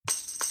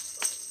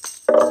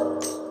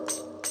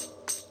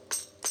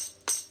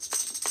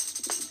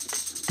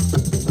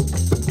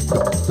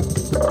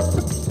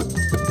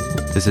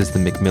This is the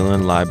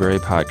Macmillan Library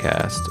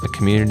Podcast, a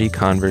community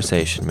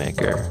conversation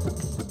maker,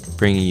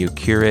 bringing you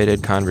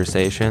curated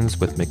conversations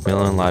with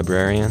Macmillan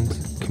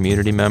librarians,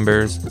 community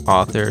members,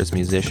 authors,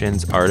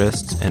 musicians,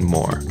 artists, and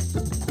more.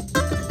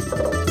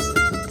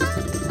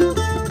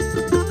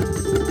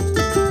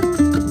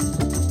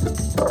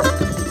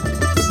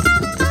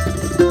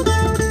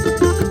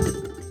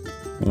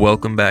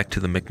 Welcome back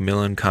to the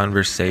Macmillan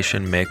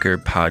Conversation Maker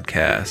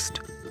Podcast.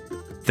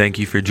 Thank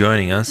you for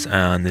joining us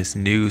on this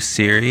new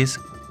series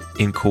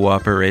in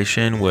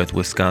cooperation with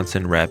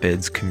Wisconsin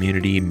Rapids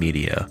Community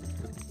Media.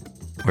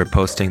 We're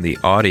posting the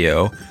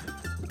audio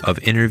of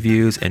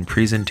interviews and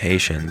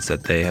presentations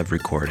that they have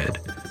recorded.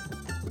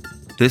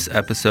 This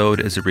episode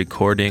is a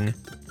recording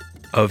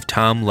of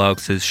Tom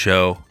Laux'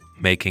 show,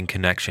 Making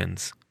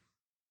Connections,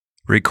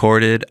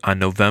 recorded on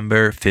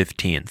November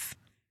 15th.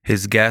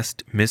 His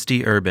guest,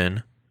 Misty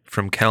Urban,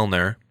 from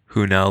Kellner,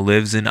 who now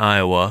lives in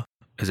Iowa,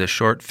 is a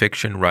short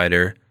fiction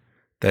writer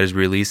that is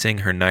releasing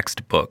her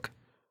next book.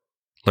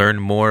 Learn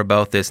more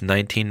about this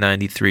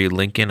 1993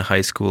 Lincoln High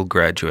School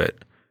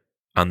graduate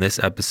on this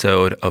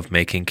episode of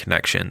Making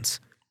Connections.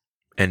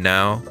 And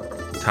now,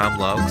 Tom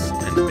Laux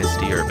and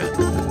Misty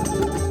Urban.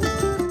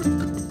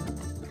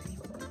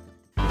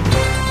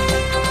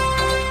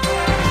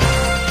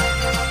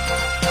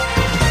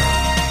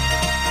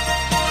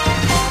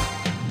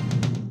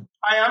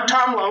 Hi, I'm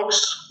Tom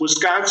Laux,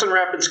 Wisconsin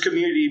Rapids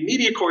Community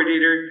Media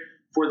Coordinator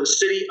for the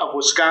City of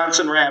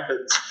Wisconsin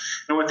Rapids.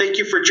 And I want to thank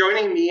you for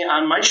joining me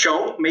on my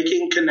show,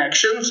 Making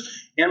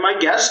Connections, and my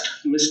guest,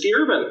 Misty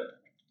Urban.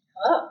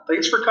 Hello.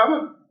 Thanks for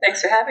coming.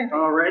 Thanks for having me.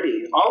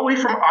 Alrighty. All the way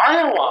from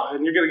Iowa,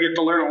 and you're going to get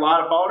to learn a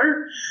lot about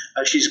her.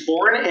 She's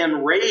born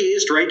and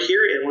raised right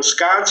here in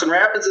Wisconsin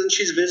Rapids, and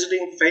she's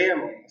visiting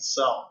family.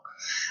 So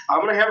I'm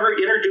going to have her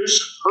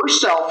introduce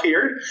herself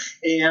here.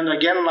 And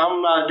again,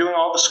 I'm doing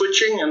all the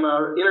switching and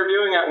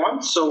interviewing at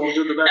once, so we'll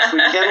do the best we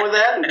can with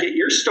that and get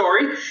your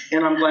story.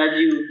 And I'm glad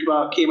you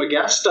became a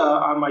guest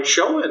on my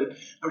show. And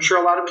I'm sure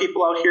a lot of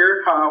people out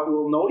here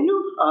will know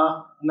you,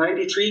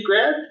 93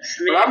 grad.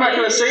 But I'm not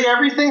going to say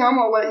everything. I'm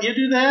going to let you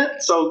do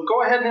that. So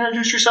go ahead and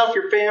introduce yourself,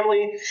 your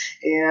family,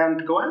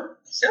 and go ahead.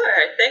 Sure.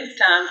 Thanks,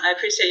 Tom. I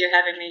appreciate you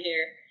having me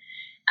here.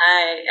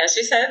 As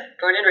you said,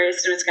 born and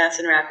raised in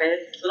Wisconsin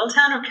Rapids, little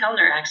town of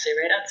Kellner, actually,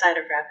 right outside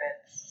of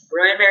Rapids.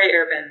 Roy and Mary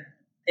Urban.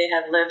 They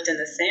have lived in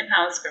the same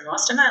house for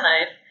most of my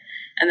life,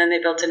 and then they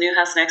built a new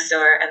house next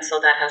door and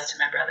sold that house to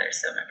my brother.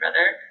 So my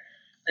brother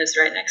lives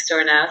right next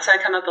door now, so I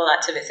come up a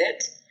lot to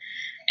visit.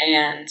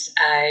 And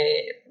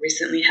I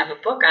recently have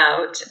a book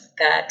out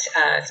that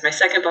is my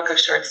second book of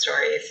short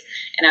stories,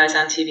 and I was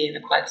on TV in the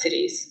Quad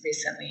Cities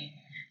recently.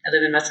 I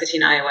live in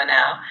Muscatine, Iowa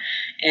now,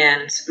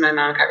 and my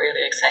mom got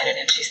really excited,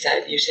 and she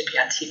said, you should be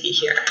on TV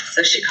here.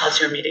 So she called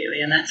you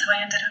immediately, and that's how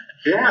I ended up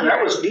Yeah,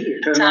 that was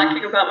neat. And,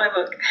 talking about my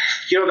book.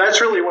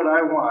 That's really what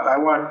I want. I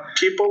want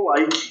people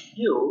like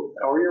you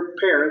or your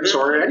parents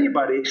or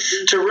anybody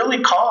to really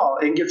call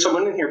and get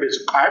someone in here,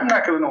 because I'm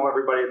not going to know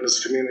everybody in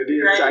this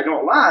community. Right. I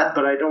know a lot,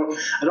 but I don't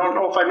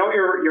know if I know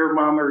your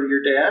mom or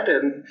your dad,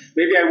 and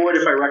maybe I would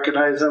if I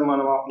recognize them when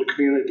I'm out in the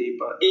community.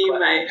 But You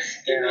might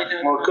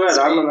know. Well, good.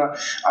 I'm gonna.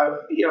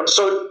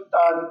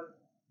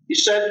 You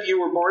said you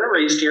were born and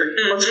raised here.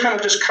 Mm-hmm.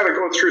 Let's kind of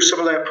go through some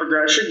of that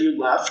progression. You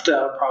left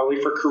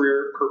probably for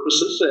career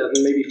purposes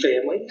and maybe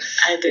family.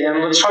 I did.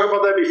 And let's talk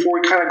about that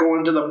before we kind of go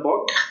into the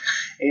book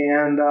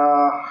and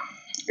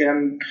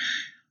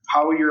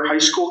how your high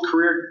school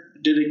career,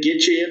 did it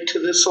get you into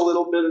this a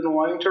little bit and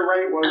wanting to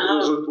write?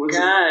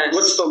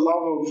 What's the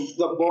love of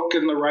the book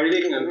and the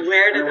writing? And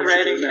where did the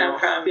writing come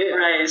from? Yeah.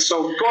 Right.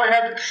 So go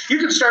ahead. You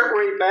can start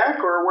way back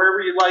or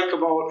wherever you like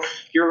about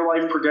your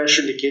life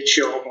progression to get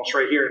you almost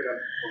right here. And then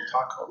we'll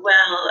talk about it.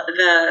 Well,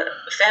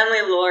 the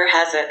family lore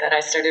has it that I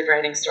started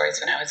writing stories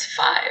when I was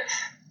 5.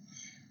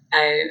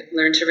 I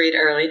learned to read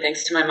early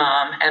thanks to my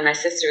mom, and my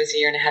sister was a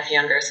year and a half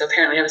younger, so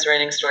apparently I was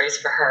writing stories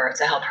for her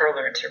to help her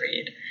learn to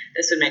read.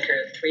 This would make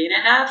her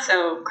 3.5,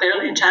 so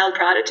clearly a child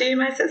prodigy,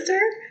 my sister.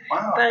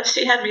 Wow. But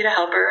she had me to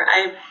help her.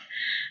 I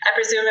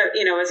presume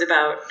it was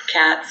about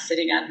cats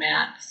sitting on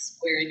mats,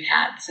 wearing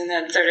hats, and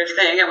that sort of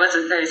thing. It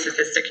wasn't very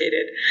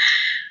sophisticated.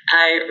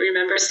 I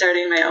remember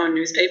starting my own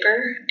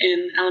newspaper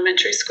in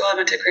elementary school. I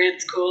went to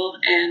grant school,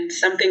 and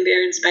something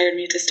there inspired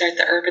me to start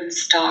the Urban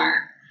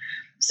Star.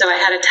 So I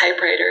had a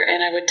typewriter,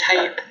 and I would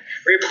type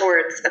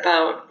reports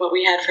about what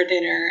we had for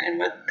dinner and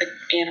what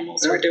the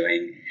animals were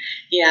doing.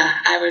 Yeah,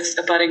 I was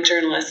a budding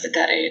journalist at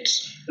that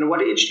age. And what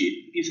age do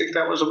you think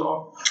that was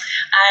about?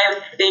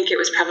 I think it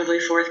was probably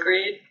 4th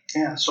grade.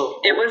 Yeah, so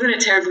it wasn't a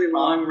terribly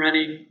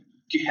long-running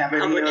do you have any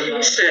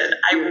publication.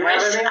 I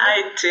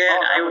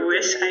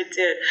wish I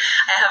did.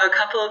 I have a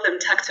couple of them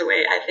tucked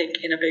away, I think,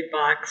 in a big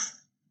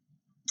box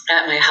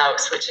at my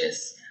house, which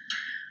is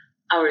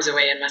hours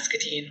away in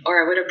Muscatine.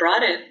 Or I would have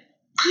brought it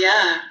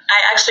Yeah.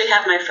 I actually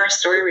have my first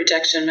story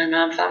rejection. My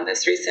mom found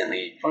this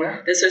recently. Oh,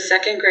 yeah? This was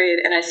second grade,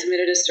 and I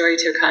submitted a story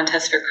to a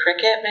contest for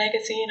Cricket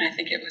magazine. I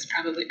think it was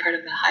probably part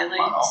of the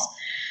highlights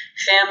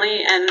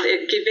family, and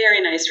it gave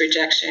very nice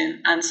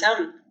rejection on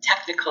some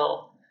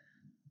technical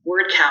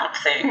word count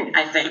thing,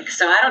 I think.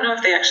 So I don't know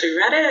if they actually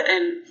read it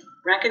and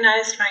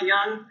recognized my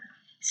young,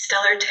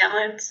 stellar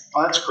talent.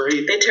 Oh, that's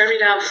great. They turned me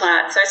down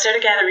flat, so I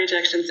started gathering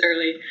rejections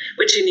early,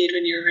 which you need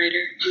when you're a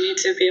writer. You need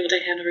to be able to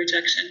handle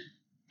rejection.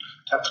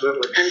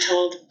 Absolutely. I'm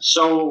told.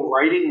 So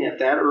writing at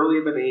that early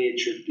of an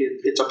age,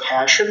 it's a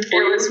passion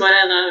for you? It was what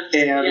I loved,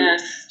 and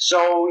yes.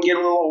 So we get a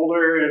little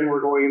older and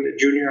we're going to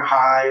junior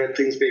high and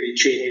things may be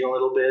changing a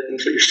little bit, and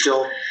so you're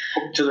still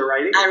hooked to the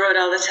writing? I wrote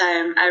all the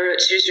time. I wrote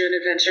choose your own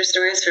adventure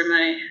stories for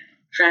my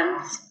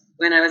friends.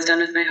 When I was done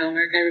with my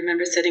homework, I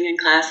remember sitting in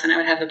class and I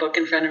would have the book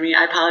in front of me.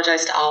 I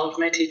apologized to all of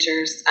my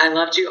teachers. I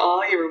loved you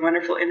all. You were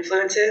wonderful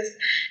influences.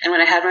 And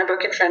when I had my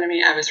book in front of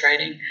me, I was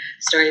writing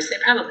stories. They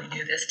probably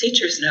knew this.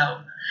 Teachers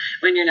know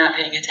when you're not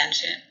paying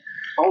attention.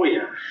 Oh,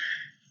 yeah.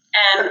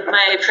 And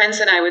my friends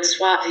and I would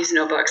swap these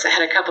notebooks. I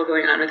had a couple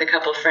going on with a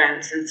couple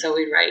friends, and so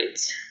we'd write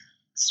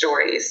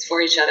stories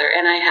for each other.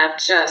 And I have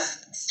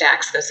just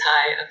stacks this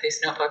high of these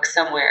notebooks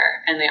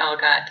somewhere, and they all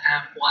got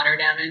water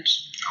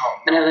damage.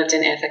 When I lived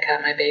in Ithaca,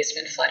 my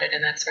basement flooded,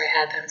 and that's where I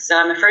had them. So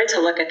I'm afraid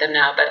to look at them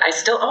now, but I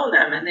still own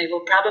them, and they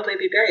will probably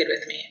be buried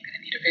with me. I'm going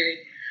to need a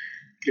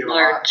very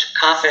large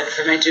coffin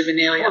for my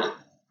juvenilia.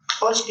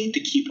 Well, it's neat to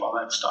keep all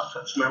that stuff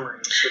as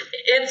memories.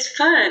 It's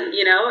fun,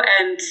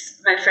 and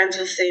my friends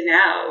will say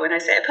now, when I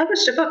say, I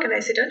published a book, and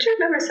they say, don't you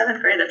remember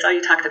 7th grade? That's all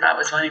you talked about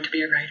was wanting to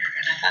be a writer.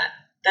 And I thought,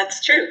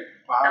 that's true.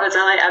 Wow. That was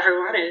all I ever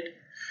wanted.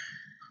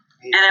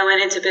 And I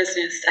went into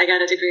business. I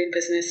got a degree in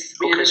business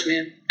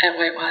management at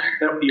Whitewater.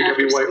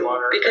 UW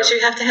Whitewater. Because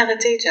you have to have a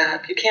day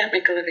job. You can't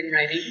make a living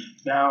writing.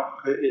 No,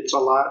 it's a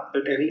lot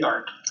in any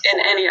art. In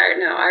any art,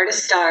 no.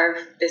 Artists starve.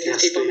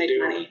 Business people make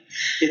money.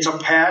 It's a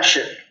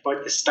passion,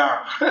 but you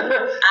starve.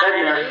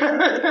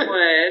 I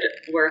would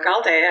work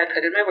all day. I'd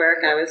put in my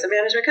work. I was a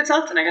management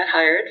consultant. I got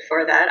hired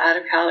for that out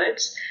of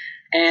college.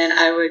 And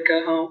I would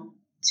go home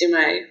to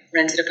my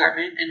rented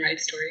apartment and write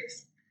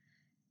stories.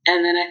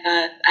 And then I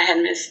thought I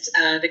had missed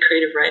the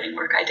creative writing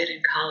work I did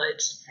in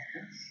college.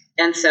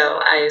 And so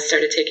I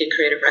started taking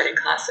creative writing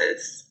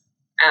classes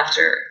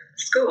after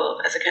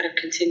school as a kind of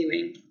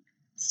continuing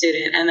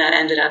student. And that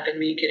ended up in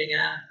me getting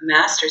a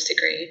master's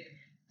degree,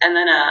 and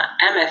then a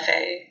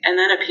MFA, and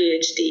then a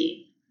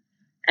PhD,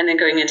 and then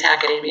going into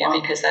academia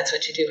because that's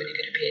what you do when you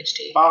get a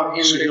PhD. Wow,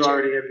 so you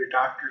already have your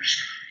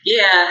doctors.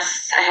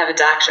 Yes, I have a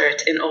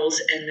doctorate in Old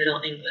and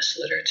Middle English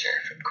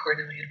literature from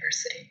Cornell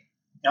University.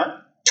 Yeah.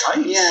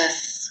 Nice.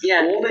 Yes.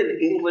 Yeah. Old and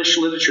English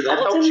literature. That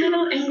helps you.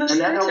 English and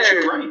that helps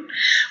you write.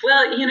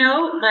 Well,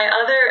 my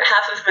other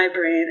half of my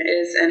brain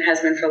is and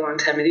has been for a long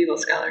time medieval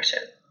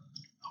scholarship.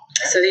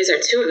 Okay. So these are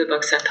 2 of the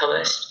books I've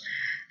published.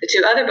 The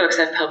 2 other books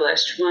I've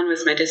published, one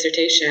was my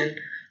dissertation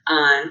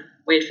on,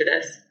 wait for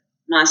this,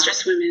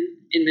 monstrous women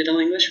in Middle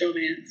English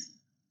romance.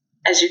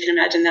 As you can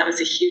imagine, that was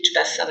a huge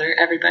bestseller.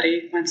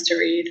 Everybody wants to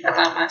read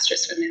about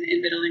monstrous women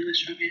in Middle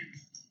English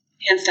romance.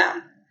 Hands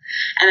down.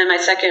 And then my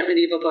second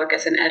medieval book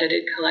is an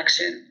edited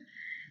collection.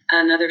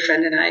 Another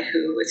friend and I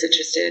who was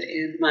interested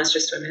in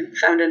monstrous women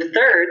found a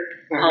third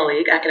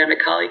academic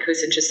colleague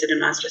who's interested in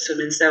monstrous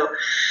women. So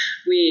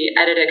we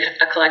edited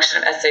a collection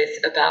of essays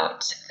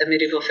about the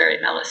medieval fairy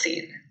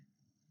Melusine,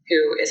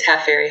 who is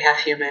half fairy, half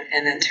human,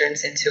 and then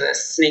turns into a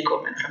snake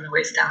woman from the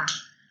waist down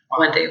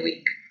one day a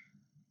week.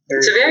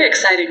 It's a very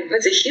exciting,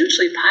 it's a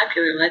hugely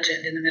popular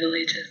legend in the Middle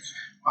Ages.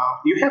 Wow.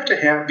 You have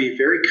to be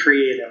very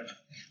creative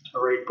to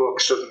write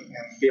books and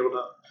be able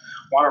to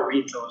want to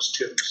read those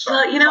too. So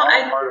well,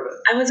 part of it.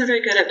 I wasn't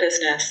very good at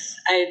business.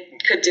 I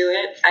could do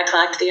it. I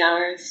clocked the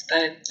hours,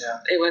 but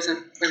it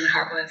wasn't where my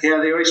heart was. Yeah,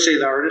 they always say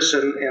the artist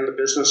and the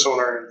business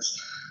owner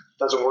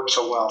doesn't work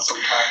so well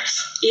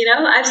sometimes.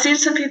 I've seen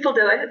some people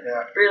do it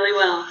really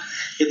well.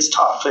 It's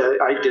tough.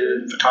 I did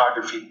it in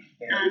photography,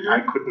 and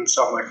I couldn't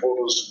sell my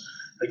photos.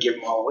 I give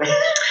them all away.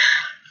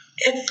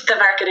 The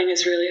marketing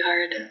is really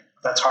hard. Yeah.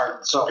 That's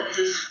hard. So,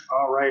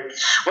 all right.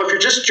 Well, if you're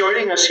just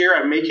joining us here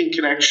on Making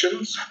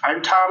Connections,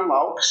 I'm Tom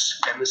Laux,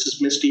 and this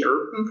is Misty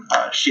Urban.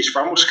 She's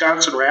from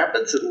Wisconsin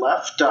Rapids and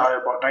left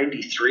about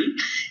 93.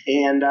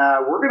 And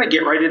we're going to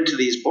get right into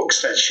these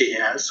books that she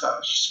has.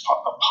 She's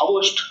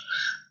published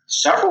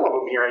several of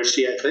them here, I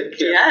think.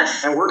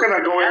 Yes. And we're going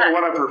to go into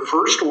one of her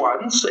first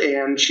ones,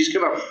 and she's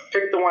going to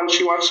pick the one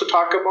she wants to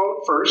talk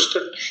about first.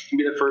 It can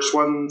be the first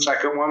one,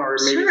 second one, or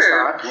maybe it's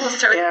not. We'll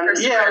start with the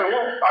first one.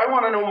 I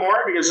want to know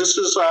more because this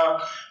is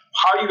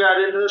how you got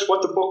into this,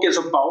 what the book is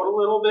about a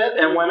little bit,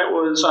 and when it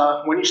was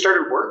when you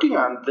started working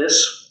on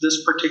this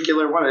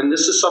particular one. And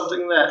this is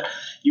something that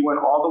you went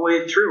all the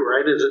way through,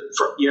 right? Is it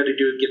you had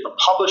to get the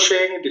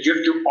publishing? Did you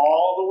have to do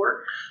all the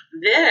work?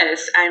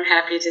 This, I'm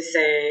happy to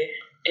say,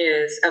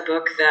 is a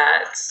book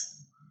that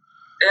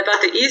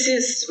about the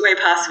easiest way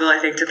possible, I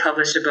think, to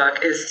publish a book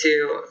is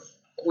to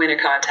win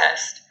a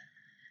contest.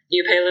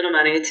 You pay a little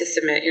money to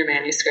submit your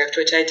manuscript,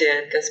 which I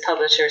did. This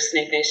publisher,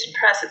 Snake Nation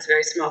Press, it's a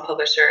very small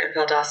publisher in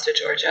Valdosta,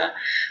 Georgia.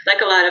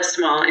 Like a lot of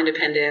small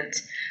independent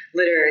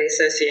literary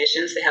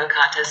associations, they have a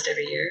contest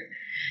every year.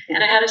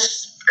 And I had a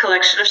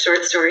collection of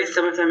short stories.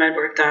 Some of them I'd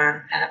worked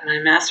on at my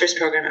master's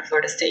program at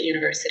Florida State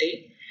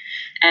University,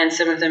 and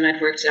some of them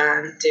I'd worked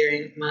on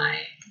during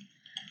my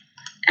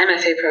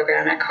MFA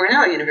program at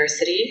Cornell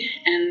University.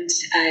 And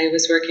I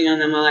was working on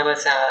them while I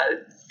was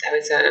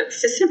an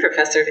assistant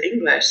professor of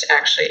English,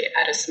 actually,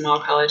 at a small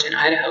college in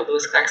Idaho,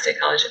 Lewis Clark State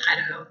College in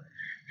Idaho,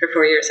 for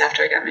 4 years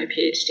after I got my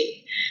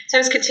PhD. So I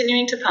was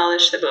continuing to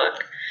polish the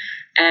book.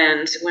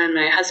 And when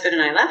my husband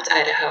and I left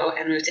Idaho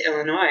and moved to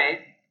Illinois,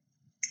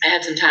 I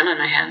had some time on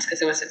my hands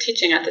because I wasn't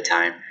teaching at the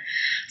time.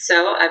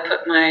 So I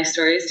put my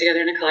stories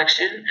together in a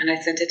collection, and I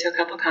sent it to a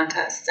couple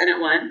contests, and it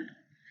won.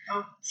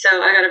 Oh.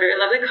 So I got a very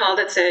lovely call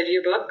that said,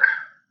 your book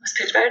was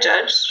picked by a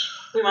judge.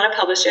 We want to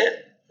publish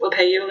it. We'll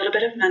pay you a little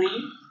bit of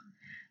money,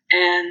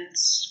 and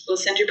we'll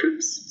send you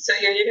proofs. So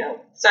here you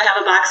go. So I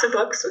have a box of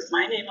books with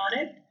my name on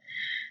it,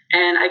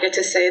 and I get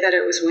to say that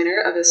it was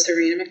winner of the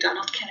Serena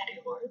McDonald Kennedy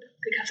Award,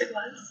 because it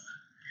was.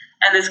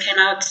 And this came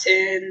out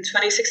in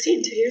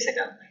 2016, 2 years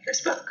ago, my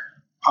first book.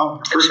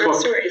 Oh, first short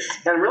book. Stories.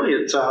 And really,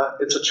 it's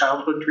a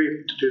childhood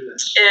dream to do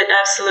this. It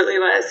absolutely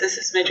was. This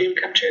is my dream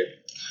come true.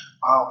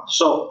 Wow.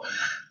 So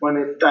when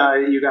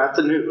you got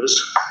the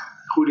news,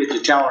 who did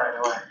you tell right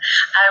away?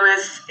 I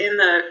was in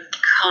the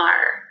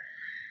car.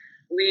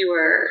 We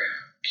were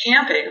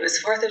camping. It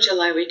was 4th of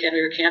July weekend.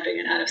 We were camping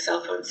and out of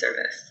cell phone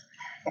service.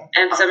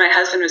 And so my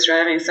husband was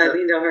driving, so I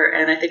leaned over,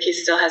 and I think he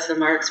still has the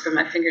marks from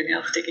my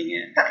fingernails sticking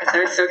in, because I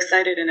was so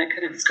excited and I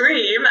couldn't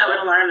scream. I would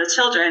alarm the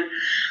children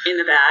in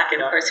the back,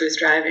 and of course he was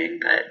driving,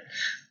 but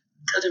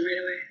told him right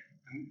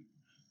away.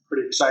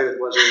 Pretty excited,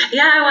 was he?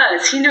 Yeah, I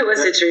was. He knew it was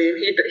a dream.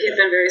 He'd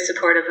been very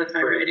supportive of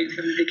my writing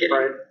from the beginning.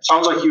 Right.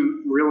 Sounds like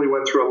you really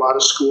went through a lot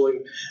of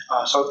schooling.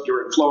 So you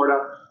were in Florida.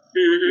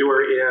 Mm-hmm. You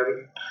were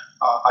in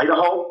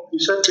Idaho, you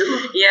said,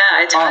 too? Yeah,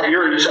 I taught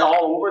You're just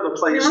all over the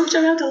place. We moved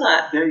around a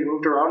lot. Yeah, you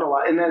moved around a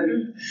lot. And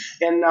then,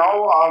 and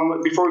now,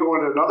 before we go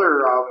into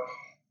another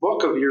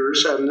book of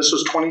yours, and this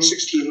was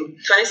 2016.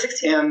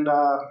 2016. And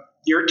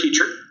you're a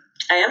teacher.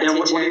 I am a teacher. And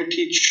what do you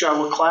teach?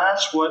 What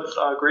class? What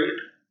grade?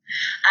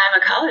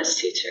 I'm a college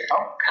teacher.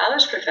 Oh.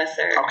 College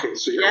professor. Okay,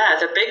 so you're... Yeah,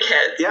 the big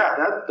kids. Yeah,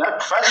 that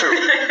professor.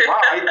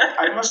 Wow,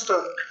 I must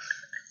have...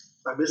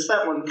 I missed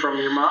that one from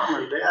your mom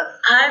and dad.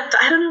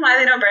 I don't know why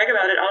they don't brag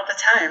about it all the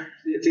time.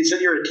 They said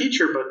you're a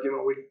teacher, but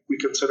we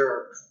consider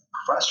our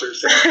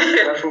professors.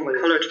 Definitely.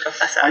 College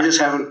professor. I just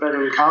haven't been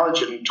in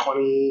college in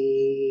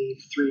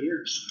 23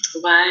 years.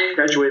 Why?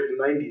 Graduated in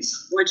the 90s.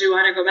 Would you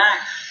want to go back?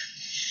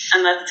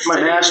 My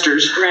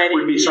master's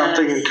would be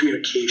something in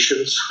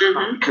communications,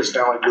 because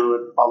now I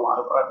do a lot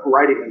of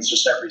writing. Is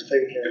just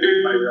everything here.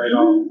 I write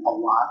a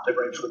lot. I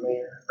write for the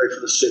mayor, I write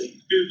for the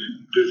city.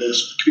 Do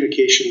this.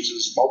 Communications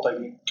is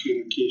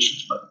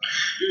multi-communications, but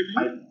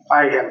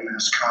I have a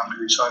mass comm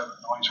degree, so I'm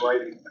always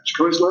writing. But you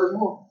can always learn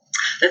more.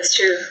 That's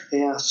true.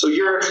 Yeah. So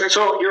you're a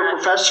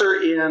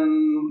professor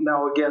in,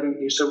 now again,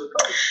 you said.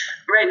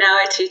 Right now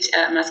I teach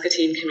at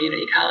Muscatine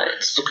Community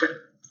College. Okay.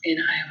 In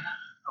Iowa.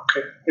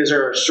 Okay. Is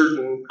there a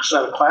certain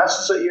set of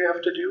classes that you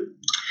have to do?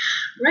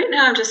 Right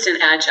now I'm just an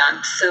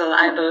adjunct, so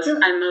I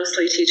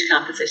mostly teach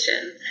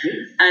composition.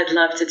 I'd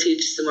love to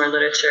teach some more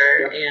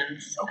literature and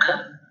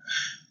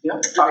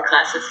other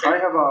classes. I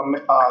have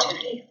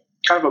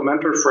kind of a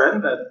mentor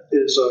friend that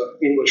is an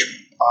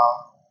English,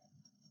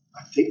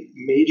 I think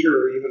major,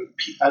 or even,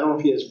 I don't know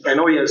if he has, I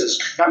know he has his,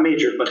 not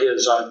major, but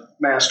his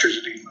master's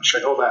in English. I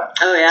know that.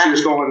 Oh, yeah. He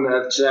was going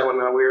to that when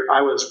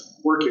I was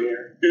working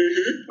here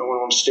at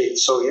Winona State.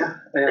 So, yeah.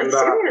 And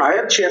I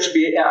had a chance to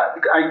be,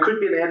 I could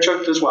be an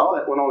adjunct as well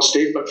at Winona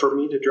State, but for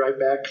me to drive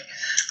back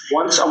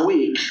once a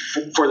week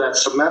for that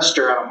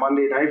semester on a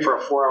Monday night for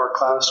a 4-hour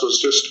class was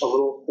just a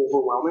little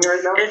overwhelming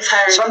right now. It's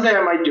hard. Someday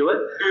I might do it,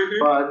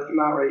 but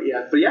not right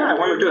yet. But yeah, I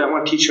want to do it. I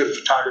want to teach you in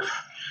photography.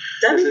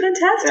 That'd be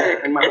fantastic.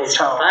 Yeah, in my it's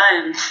hometown.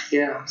 Fun.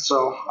 Yeah,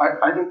 so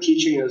I think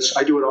teaching is,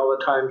 I do it all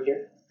the time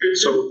here.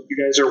 So you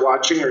guys are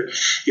watching, or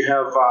you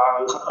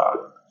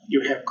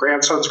have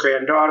grandsons,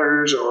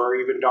 granddaughters, or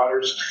even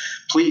daughters,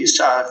 please,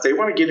 if they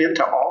want to get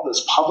into all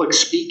this public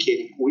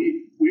speaking,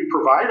 we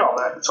provide all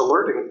that. It's a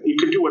learning. You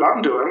can do what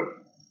I'm doing.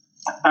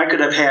 I could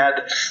have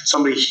had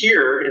somebody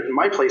here in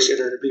my place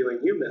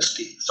interviewing you,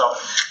 Misty. So,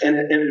 and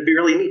it'd be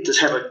really neat to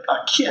have a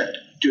kid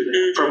do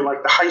that from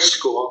like the high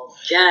school.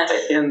 Yes.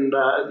 And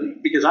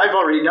because I've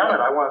already done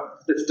it,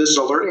 this is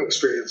a learning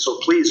experience. So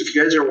please, if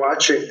you guys are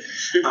watching,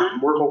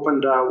 we're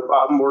hoping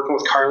I'm working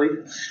with Carly.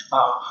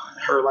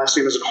 Her last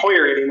name isn't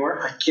Hoyer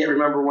anymore. I can't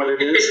remember what it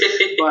is,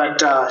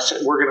 but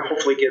we're going to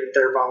hopefully get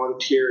their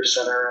volunteer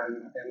center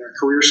and their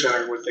career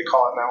center, what they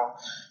call it now,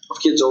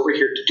 of kids over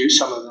here to do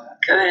some of that.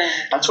 Good.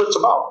 That's what it's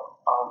about.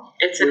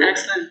 It's an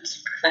excellent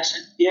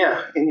profession.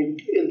 Yeah, and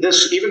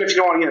this, even if you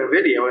don't want to get a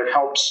video, it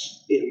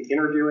helps in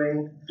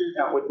interviewing.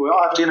 We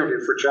all have to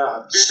interview for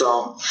jobs.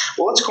 So,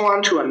 well, let's go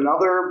on to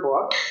another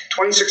book.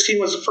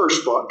 2016 was the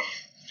first book.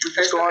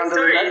 Let's go on to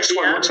the next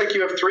one. Looks like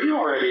you have 3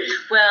 already.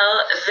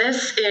 Well,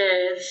 this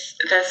is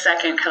the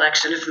second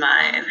collection of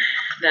mine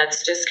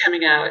that's just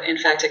coming out. In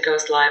fact, it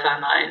goes live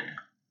online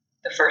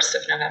the 1st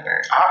of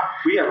November.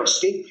 We have a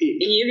sneak peek.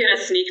 You get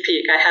a sneak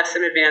peek. I have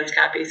some advanced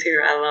copies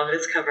here. I love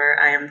this cover.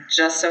 I am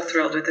just so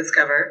thrilled with this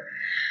cover.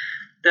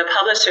 The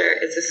publisher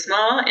is a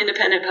small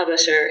independent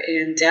publisher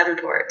in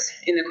Davenport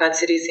in the Quad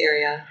Cities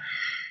area.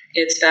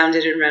 It's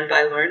founded and run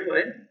by Lauren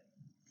Wood,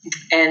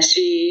 and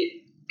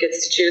she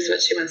gets to choose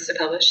what she wants to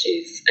publish.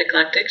 She's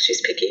eclectic.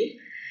 She's picky.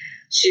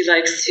 She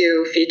likes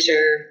to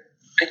feature,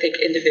 I think,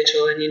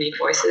 individual and unique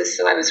voices,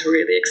 so I was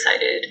really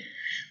excited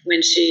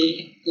when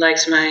she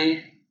liked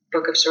my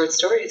book of short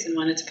stories and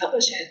wanted to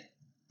publish it.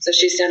 So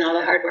she's done all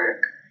the hard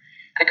work.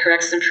 I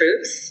correct some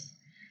proofs.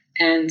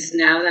 And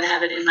now that I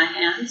have it in my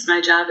hands, my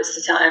job is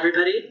to tell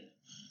everybody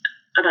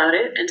about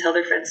it and tell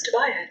their friends to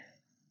buy it.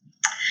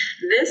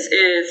 This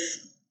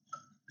is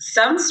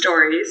some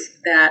stories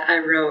that I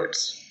wrote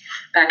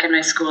back in my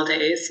school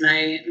days,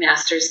 my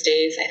master's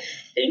days. I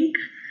think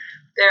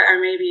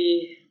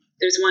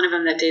there's one of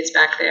them that dates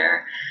back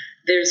there.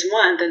 There's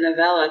one, the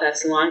novella,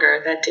 that's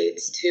longer, that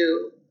dates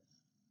to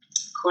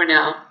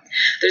Cornell.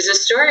 There's a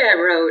story I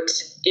wrote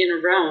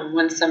in Rome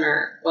one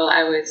summer while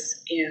I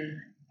was in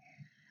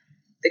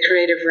the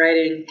creative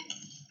writing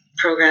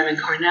program in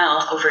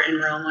Cornell over in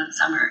Rome one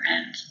summer,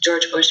 and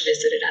George Bush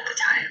visited at the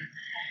time.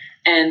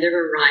 And there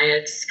were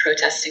riots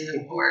protesting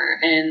the war,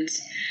 and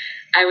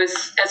I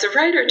was, as a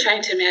writer,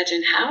 trying to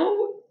imagine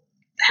how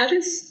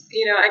does,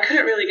 I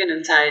couldn't really get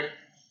inside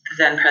the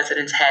then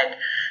president's head.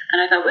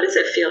 And I thought, what does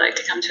it feel like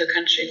to come to a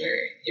country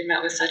where you're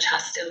met with such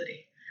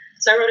hostility?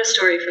 So I wrote a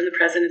story from the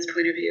president's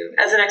point of view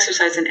as an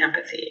exercise in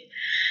empathy.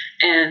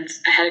 And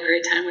I had a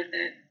great time with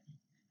it.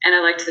 And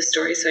I liked the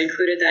story, so I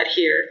included that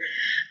here.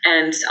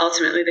 And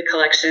ultimately, the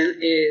collection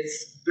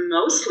is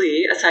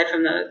mostly, aside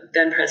from the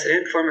then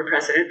president, former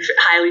president,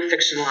 highly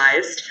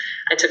fictionalized.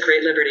 I took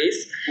great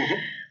liberties. Mm-hmm.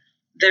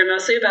 They're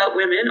mostly about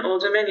women,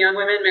 old women, young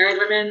women, married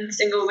women,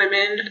 single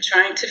women,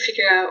 trying to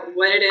figure out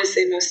what it is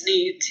they most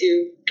need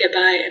to get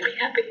by and be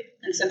happy.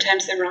 And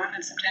sometimes they're wrong,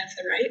 and sometimes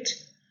they're right.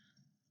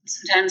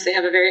 Sometimes they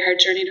have a very hard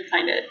journey to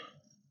find it.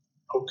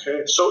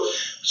 Okay,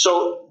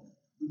 so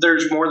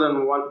there's more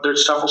than one.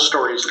 There's several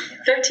stories in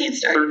here. 13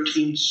 stories.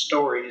 13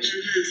 stories.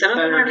 Mm-hmm. Some of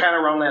that them are kind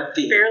of around that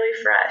theme. Fairly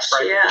fresh,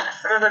 right. Yeah.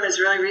 Some of them is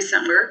really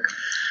recent work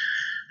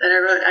that I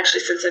wrote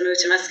actually since I moved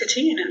to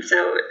Muscatine, and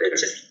so it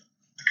just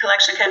the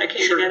collection kind of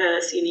came together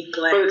as a unique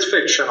blend. But it's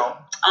fictional.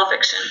 All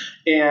fiction.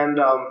 And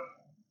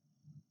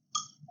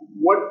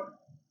what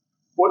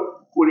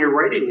when you're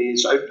writing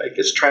these, I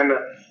guess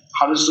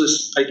how does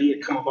this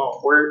idea come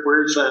about?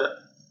 Where's that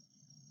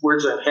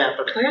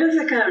happen? Where does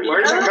it come?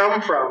 Where does it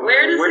come from?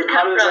 Where does it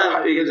come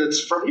from? Because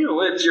it's from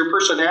you. It's your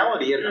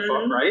personality in the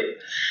book, right?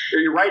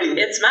 You're writing.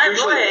 It's my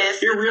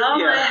voice. You're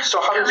really, yeah. So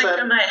how does that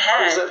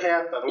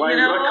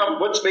happen?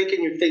 What's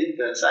making you think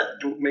this?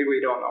 Maybe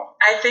we don't know.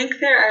 I think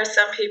there are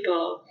some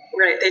people,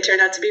 right? They turn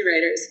out to be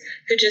writers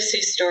who just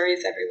see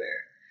stories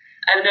everywhere.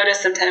 I've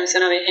noticed sometimes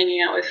when I'll be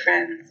hanging out with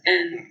friends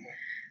and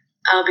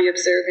I'll be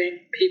observing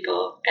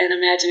people and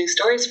imagining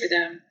stories for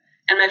them.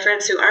 And my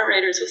friends who aren't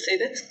writers will say,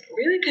 that's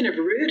really kind of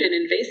rude and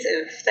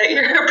invasive that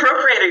you're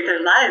appropriating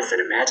their lives and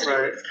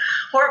imagining these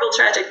horrible,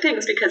 tragic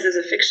things, because as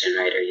a fiction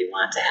writer, you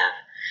want to have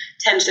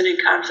tension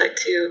and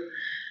conflict to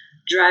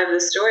drive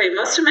the story.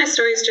 Most of my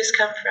stories just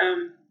come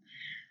from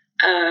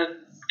a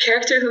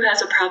character who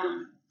has a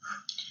problem.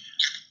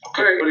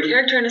 Or a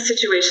character in a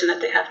situation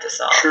that they have to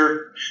solve.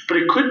 Sure. But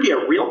it could be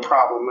a real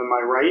problem, am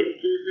I right?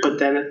 Mm-hmm. But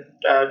then it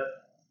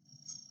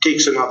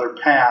takes another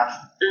path.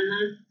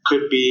 Mm-hmm.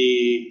 Could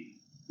be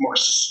more,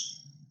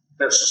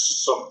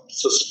 there's some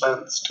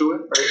suspense to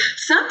it, right?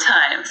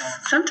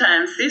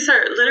 Sometimes. These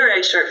are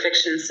literary short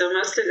fictions, so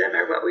most of them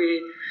are what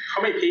we...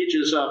 How many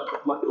pages up?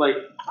 Like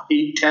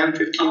 8, 10,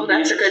 15 Oh,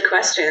 that's pages? A good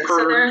question. So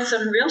there are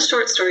some real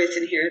short stories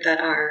in here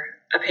that are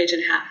a page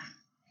and a half.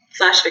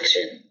 Flash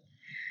fiction,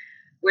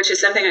 which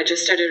is something I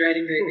just started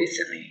writing very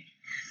recently.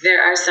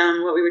 There are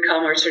some what we would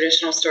call more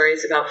traditional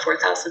stories, about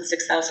 4,000,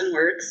 6,000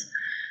 words.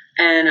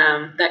 And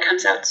that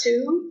comes out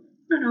to,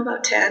 I don't know,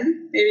 about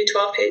 10, maybe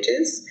 12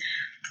 pages.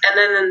 And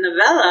then the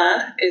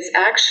novella is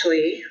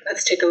actually,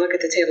 let's take a look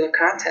at the table of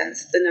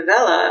contents. The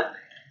novella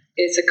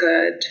is a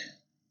good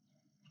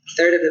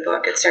third of the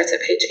book. It starts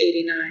at page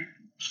 89.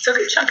 So a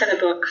good chunk of the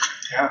book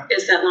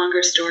is that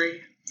longer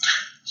story.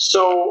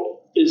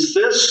 So is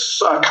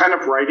this kind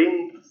of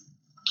writing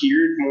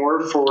geared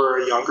more for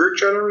a younger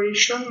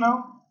generation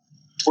now?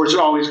 Or has it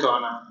always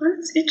gone on? Well,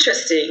 it's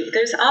interesting.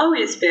 There's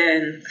always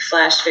been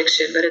flash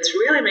fiction, but it's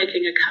really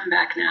making a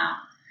comeback now.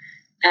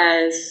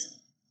 As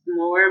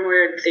more and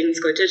more things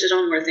go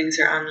digital, more things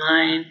are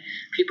online,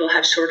 people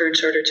have shorter and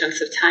shorter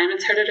chunks of time.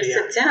 It's harder to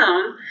sit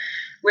down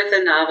with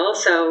a novel.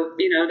 So,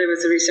 there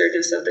was a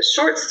resurgence of the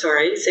short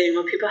story, saying,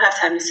 well, people have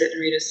time to sit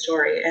and read a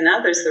story. And now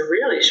there's the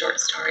really short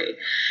story.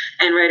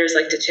 And writers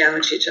like to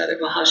challenge each other.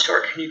 Well, how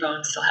short can you go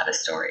and still have a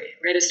story?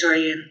 Write a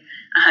story in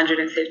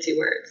 150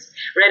 words.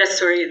 Write a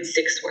story in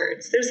 6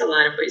 words. There's a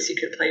lot of ways you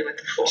could play with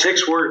the 4.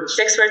 6 words.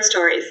 6-word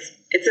stories.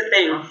 It's a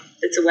thing.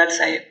 It's a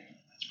website.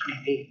 That's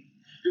pretty neat.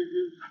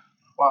 Mm-hmm.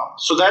 Wow.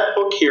 So that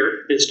book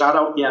here is not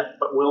out yet,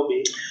 but will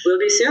be. Will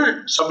be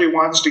soon. Somebody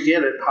wants to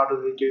get it. How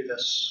do they do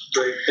this?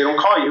 They don't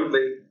call you.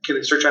 Can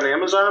they search on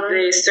Amazon?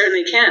 They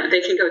certainly can.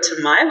 They can go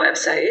to my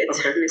website,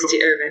 okay,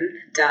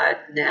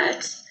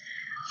 mistyurban.net.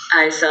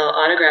 I sell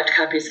autographed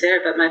copies there,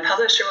 but my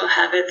publisher will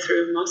have it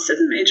through most of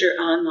the major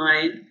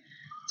online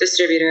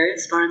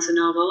distributors, Barnes &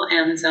 Noble,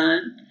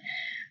 Amazon.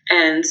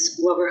 And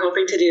what we're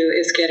hoping to do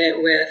is get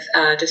it with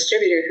a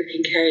distributor who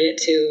can carry it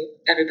to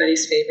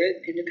everybody's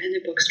favorite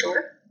independent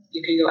bookstore.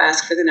 You can go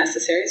ask for The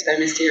Necessaries by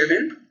Misty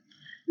Urban.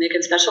 They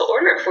can special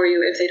order it for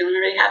you if they don't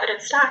already have it in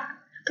stock.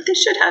 But they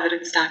should have it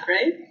in stock,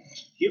 right?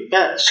 You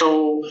bet.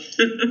 So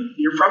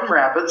you're from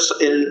Rapids.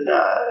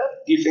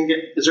 You think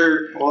is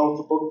there, well,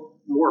 the book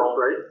world,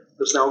 right?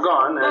 It's now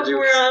gone, as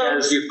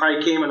you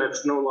probably came and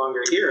it's no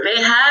longer here.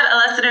 They had A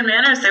Lesson in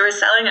Manners. They were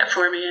selling it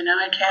for me, and now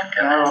I can't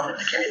go ask them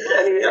to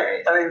carry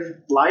it. Any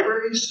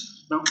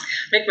libraries? No?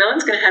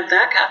 Macmillan's going to have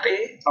that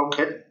copy.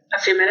 Okay. A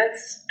few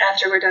minutes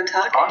after we're done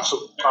talking.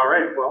 Awesome. All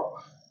right.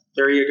 Well,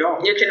 there you go.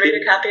 You can read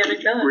a copy at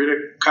Macmillan. Read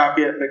a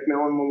copy at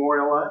Macmillan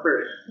Memorial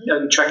Library.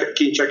 And check it.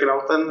 Can you check it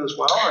out then as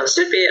well? Or?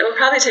 Should be. It will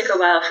probably take a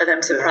while for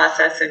them to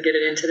process and get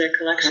it into their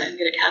collection,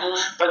 get it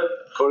cataloged. But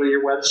go to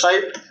your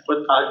website.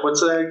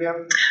 What's that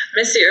again?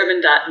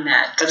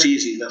 mistyurban.net. That's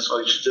easy. That's all.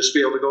 You should just be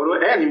able to go to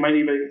it, and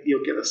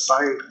you'll get a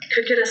signed.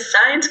 Could get a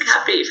signed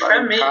copy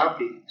from me.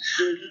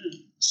 Mm-hmm.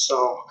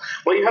 So,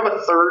 well, you have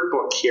a third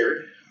book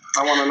here.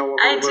 I want to know a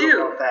little bit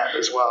about that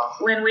as well.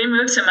 When we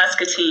moved to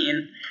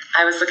Muscatine,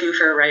 I was looking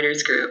for a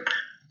writers group.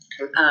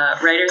 Okay.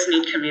 Writers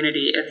need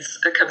community. It's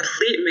a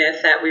complete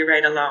myth that we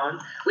write alone.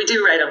 We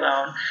do write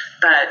alone,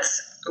 but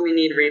we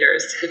need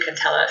readers who can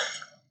tell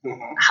us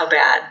how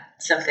bad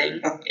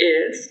something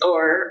is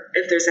or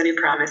if there's any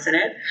promise in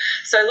it.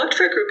 So I looked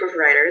for a group of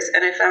writers,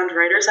 and I found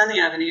Writers on the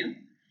Avenue.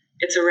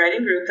 It's a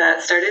writing group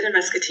that started in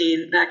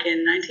Muscatine back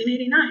in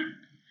 1989.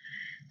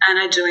 And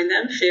I joined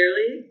them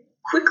fairly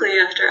quickly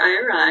after I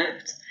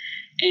arrived,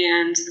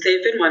 and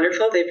they've been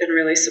wonderful. They've been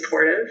really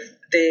supportive.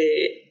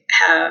 They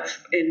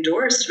have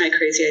endorsed my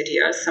crazy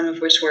ideas, some of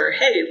which were,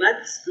 hey,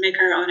 let's make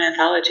our own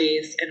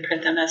anthologies and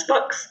print them as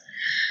books.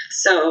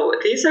 So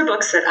these are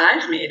books that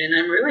I've made, and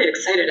I'm really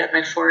excited at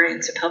my foray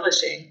into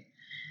publishing.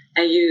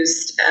 I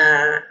used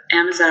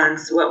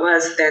Amazon's what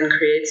was then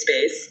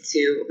CreateSpace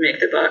to make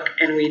the book,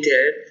 and we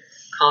did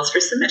calls for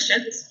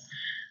submissions.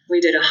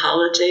 We did a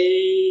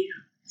holiday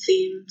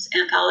themed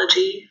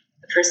anthology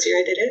the first year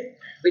I did it.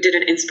 We did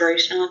an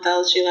inspirational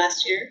anthology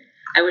last year.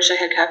 I wish I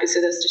had copies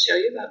of those to show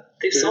you, but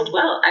they've sold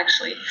well,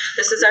 actually.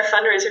 This is our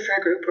fundraiser for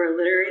our group. We're a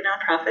literary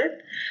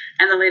nonprofit.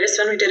 And the latest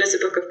one we did is a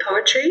book of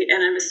poetry,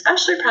 and I'm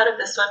especially proud of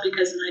this one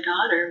because my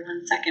daughter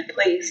won second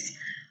place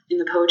in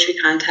the poetry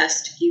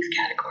contest youth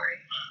category.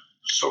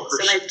 So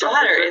my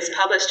daughter is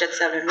published at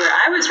 7, where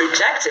I was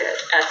rejected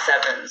at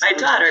 7. My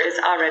daughter is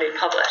already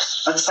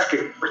published. That's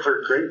second or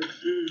third grade?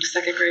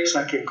 Second grade.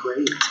 Second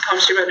grade. It's a poem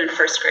she wrote in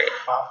first grade.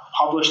 Wow.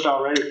 Published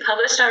already.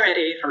 Published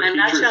already. I'm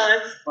not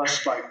jealous.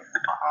 Must like,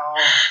 wow.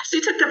 She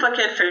took the book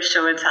in for a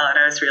show and tell, and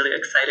I was really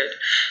excited.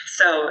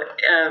 So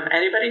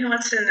anybody who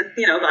wants to,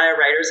 buy a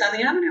Writers on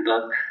the Avenue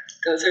book,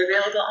 those are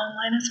available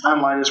online as well.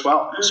 Online as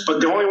well. Mm-hmm. But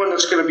the only one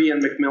that's going to be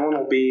in Macmillan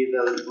will be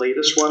the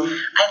latest one?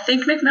 I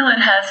think Macmillan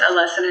has A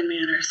Lesson in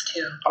Manners,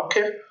 too.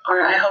 Okay.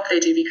 Or I hope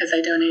they do because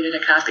I donated a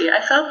copy.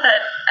 I felt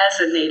that as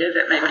a native,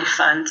 it might be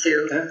fun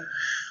to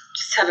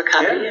just have a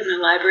copy in the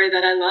library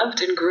that I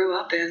loved and grew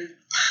up in.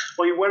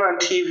 Well, you went on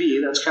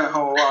TV. That's kind of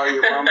how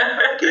you're from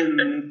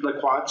in the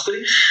Quad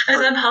Cities? I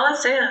was on Paula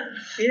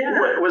Sands.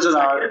 Yeah. Was it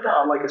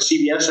like a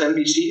CBS,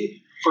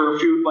 NBC for a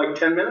few,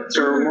 10 minutes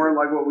or more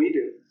like what we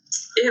do?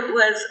 It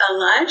was a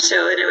live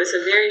show, and it was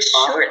a very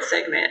short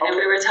segment. Okay. And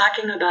we were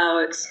talking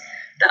about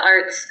the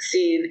arts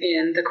scene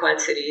in the Quad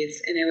Cities,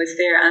 and it was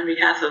there on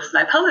behalf of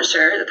my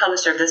publisher. The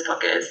publisher of this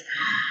book is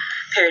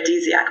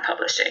Paradisiac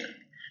Publishing.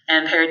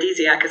 And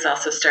Paradisiac is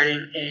also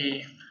starting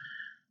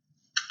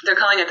they're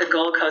calling it the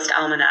Gold Coast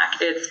Almanac.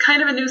 It's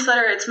kind of a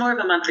newsletter. It's more of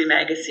a monthly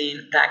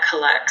magazine that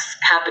collects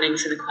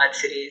happenings in the Quad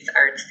Cities,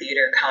 arts,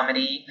 theater,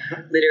 comedy,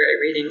 literary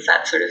readings,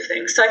 that sort of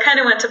thing. So I kind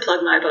of went to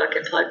plug my book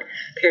and plug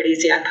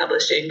Paradisiac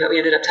Publishing, but we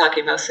ended up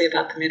talking mostly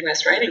about the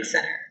Midwest Writing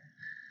Center,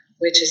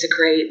 which is a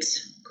great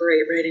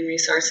writing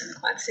resource in the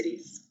Quad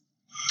Cities.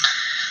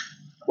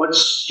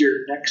 What's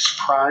your next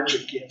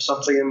project? Do you have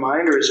something in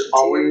mind, or is it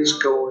always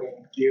going?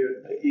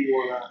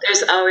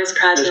 There's always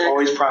projects. There's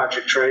always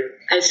projects, right?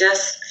 I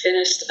just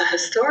finished a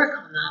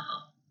historical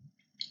novel.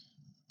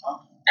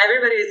 Oh.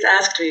 Everybody's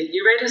asked me,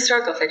 you write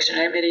historical fiction,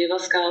 right? Medieval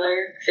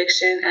scholar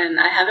fiction, and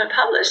I haven't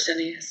published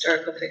any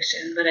historical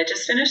fiction, but I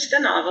just finished the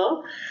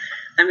novel.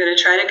 I'm going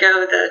to try to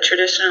go the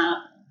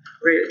traditional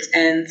route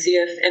and see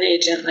if an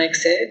agent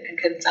likes it and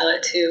can sell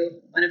it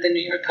to one of the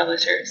New York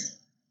publishers.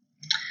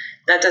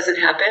 That doesn't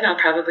happen. I'll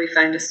probably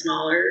find a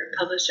smaller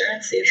publisher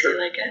and see if they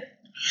like it.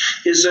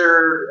 Is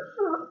there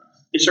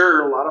Is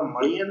there a lot of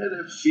money in it?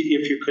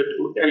 If you could,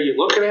 are you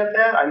looking at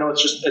that? I know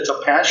it's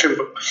a passion,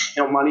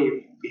 but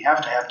money we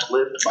have to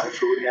live, to buy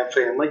food, have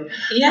family.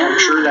 Yeah, I'm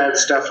sure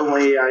that's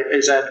definitely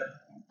is that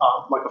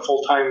like a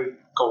full-time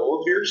goal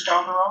of yours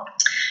down the road?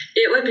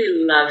 it would be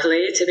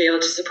lovely to be able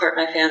to support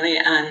my family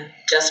on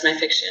just my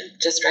fiction,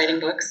 just writing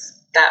books.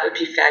 That would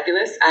be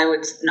fabulous. I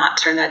would not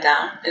turn that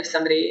down if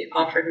somebody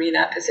offered me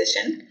that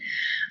position.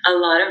 A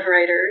lot of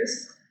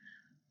writers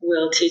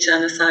will teach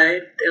on the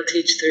side. They'll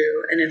teach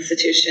through an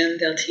institution.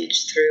 They'll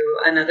teach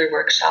through another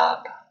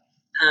workshop.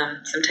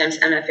 Sometimes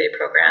MFA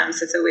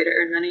programs. It's a way to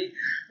earn money.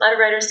 A lot of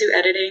writers do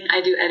editing.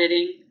 I do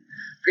editing,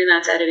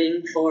 freelance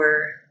editing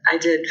I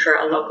did for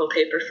a local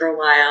paper for a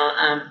while.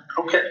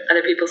 Okay.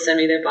 Other people send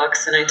me their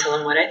books and I tell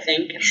them what I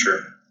think. Sure.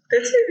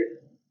 It's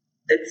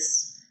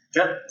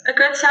a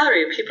good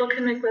salary. People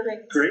can make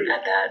livings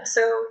at that.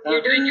 So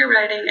you're doing your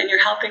writing and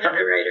you're helping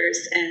other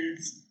writers. And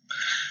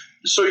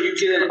so you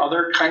get in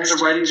other kinds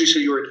of writings. You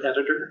say you were an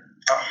editor.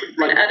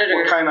 An editor.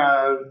 What kind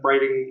of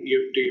writing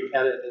do you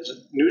edit? Is it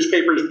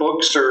newspapers,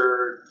 books,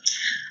 or?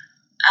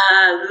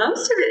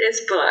 Most of it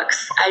is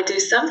books. I do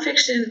some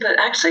fiction, but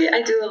actually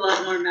I do a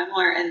lot more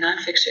memoir and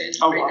nonfiction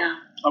now.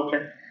 Okay.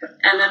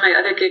 And then my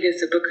other gig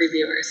is a book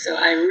reviewer. So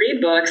I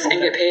read books and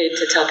get paid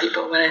to tell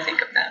people what I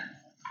think of them.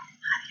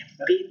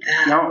 How do you beat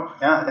that? No,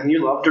 yeah, and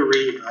you love to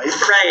read, right?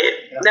 Right.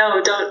 Yeah.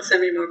 No, don't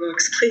send me more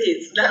books,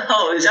 please. No,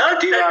 don't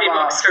send me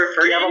books for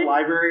free. Do you have a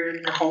library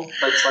in your home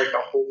that's like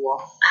a whole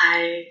wall?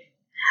 I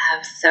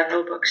have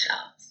several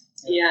bookshelves.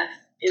 Yes.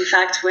 In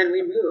fact, when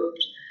we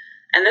moved,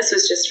 and this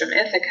was just from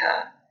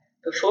Ithaca,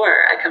 before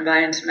I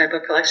combined my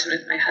book collection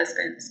with my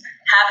husband's,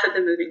 half of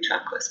the moving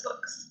truck was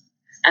books,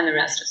 and the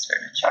rest was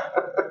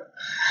furniture.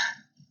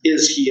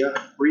 Is he a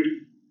reader?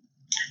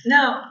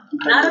 No,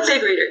 not a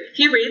big reader.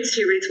 He reads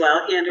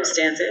well, he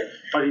understands it.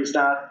 But he's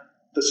not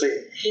the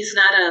same. He's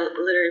not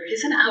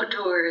he's an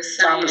outdoors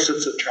science.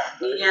 Opposites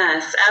attract. Right?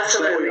 Yes,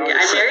 absolutely.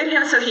 I married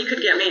him so he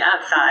could get me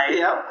outside.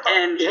 Yep.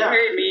 And he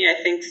married me,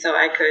 I think, so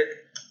I could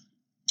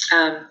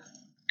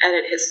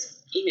edit his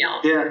email.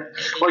 Yeah.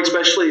 Well,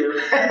 especially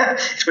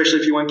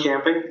if you went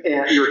camping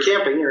and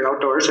you're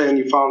outdoors and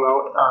you found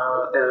out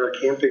at a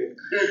camping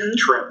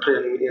trip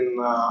in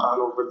on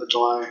over the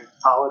July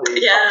holiday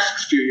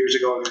a few years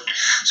ago.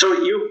 So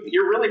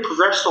you really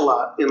progressed a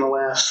lot in the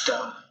last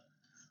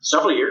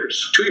several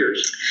years, 2 years.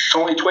 It's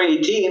only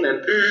 2018,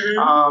 and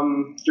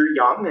you're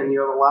young and you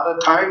have a lot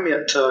of time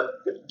yet to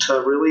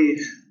really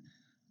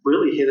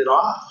hit it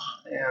off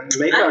and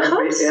make I a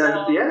hope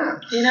so. and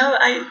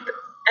yeah.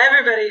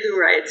 Everybody who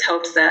writes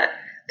hopes that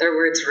their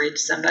words reach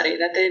somebody,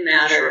 that they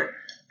matter,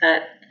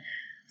 that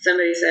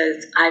somebody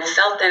says, I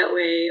felt that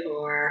way,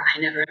 or I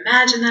never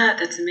imagined that.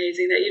 That's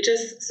amazing. That you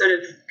just sort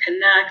of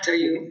connect, or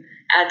you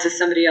add to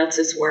somebody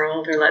else's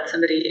world, or let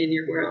somebody in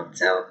your world.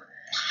 So,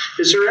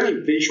 is there any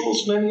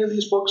visuals in any of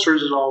these books, or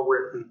is it all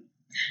written?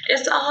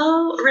 It's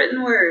all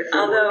written word.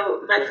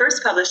 Although my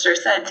first publisher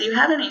said, do you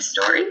have any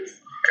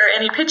stories or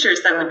any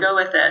pictures that would go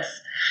with this?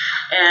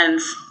 And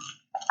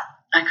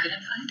I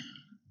couldn't find it.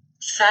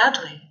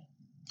 Sadly.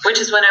 Which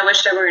is when I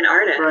wished I were an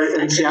artist. Right,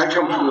 and see, I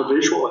come from the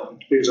visual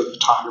end. He was a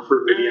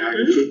photographer,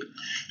 videography,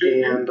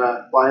 and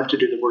I have to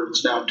do the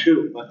words now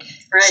too, but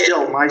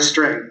still my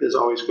strength is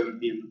always going to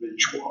be in the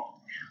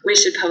visual. We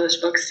should publish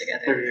books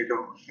together. There you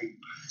go.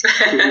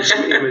 Give you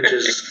some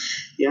images.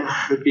 Yeah,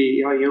 it'd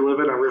be, you live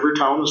in a river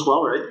town as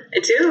well, right? I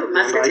do.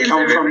 I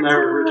come from that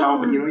river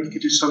town, but you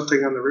could do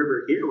something on the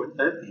river here with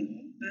that.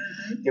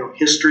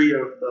 History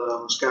of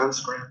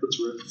Wisconsin Rapids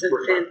River.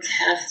 It's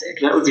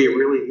fantastic. That would be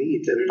really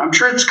neat. And I'm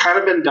sure it's kind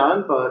of been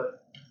done,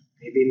 but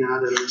maybe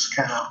not in this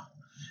kind of...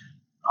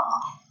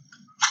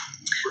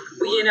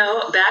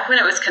 back when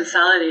it was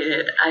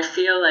consolidated, I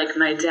feel like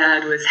my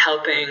dad was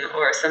helping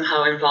or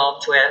somehow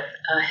involved with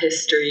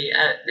history.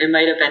 It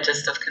might have been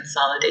just of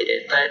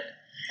consolidated, but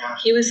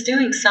he was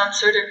doing some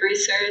sort of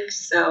research.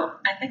 So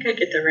I think I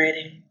get the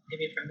writing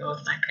maybe from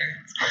both my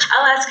parents.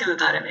 I'll ask him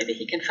about it. Maybe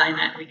he can find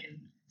that and we can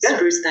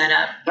spruce that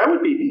up. That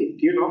would be neat.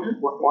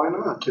 Why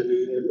not? And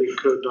it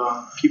could.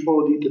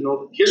 People need to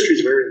know that history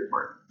is very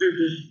important.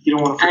 You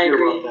don't want to forget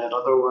about that.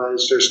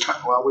 Otherwise, there's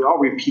time. Well, we all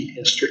repeat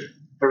history.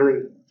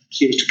 Everything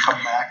seems to come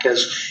back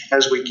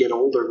as we get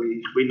older.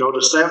 We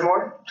notice that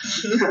more.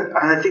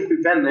 I think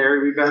we've been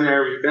there,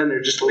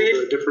 just a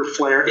little bit of different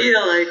flair.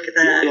 Feel like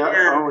that.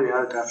 Yeah. Oh,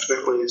 yeah,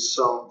 definitely.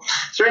 So,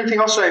 is there anything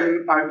else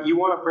you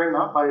want to bring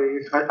up?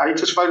 I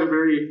just find it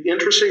very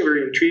interesting,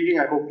 very intriguing.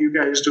 I hope you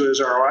guys do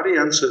as our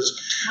audience.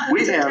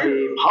 We have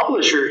a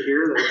publisher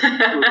here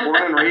that was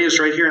born and raised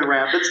right here in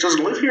Rapids,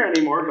 doesn't live here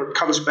anymore, but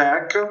comes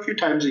back a few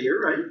times a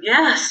year, right?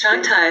 Yeah,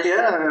 strong ties.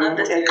 Yeah,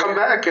 and come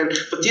back.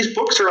 But these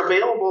books are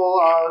available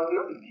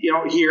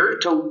here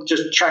to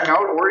just check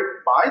out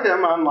or buy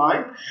them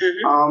online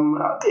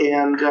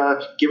and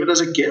give it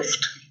as a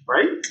gift,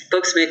 right?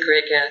 Books make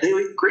great gifts. They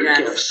make great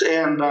gifts.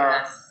 And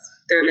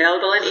they're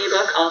available in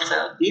ebook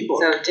also.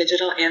 Ebook. So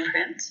digital and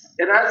print.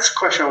 And that's the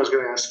question I was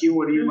going to ask you.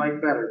 What do you like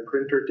better,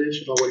 print or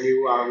digital when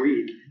you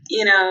read?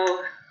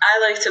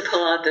 I like to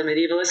pull out the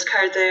medievalist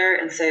card there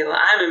and say, well,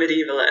 I'm a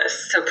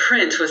medievalist, so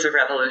print was a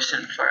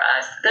revolution for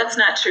us. That's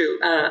not true.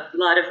 A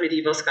lot of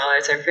medieval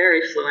scholars are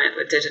very fluent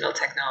with digital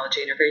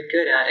technology and are very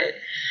good at it.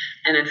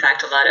 And in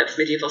fact, a lot of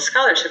medieval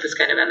scholarship was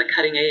kind of on the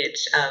cutting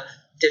edge of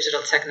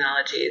digital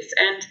technologies.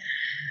 And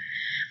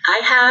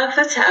I have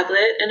a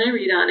tablet and I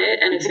read on it,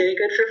 and it's very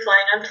good for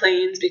flying on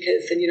planes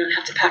because then you don't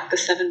have to pack the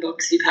 7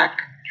 books. You pack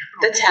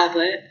the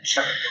tablet.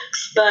 7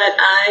 books. But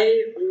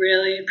I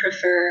really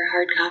prefer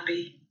hard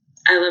copy.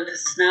 I love the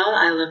smell.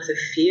 I love the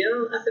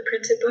feel of the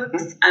printed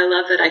books. I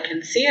love that I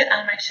can see it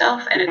on my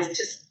shelf, and it's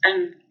just,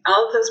 and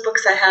all of those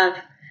books I have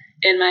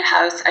in my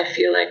house, I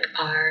feel like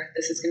are,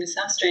 this is going to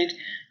sound strange,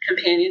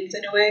 companions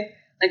in a way.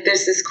 Like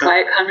there's this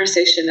quiet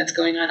conversation that's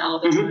going on all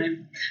the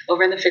time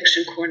over in the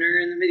fiction corner,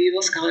 in the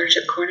medieval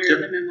scholarship corner, in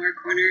the memoir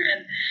corner.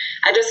 And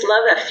I just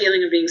love that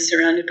feeling of being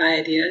surrounded by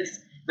ideas.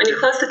 When you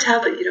close the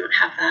tablet, you don't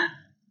have that.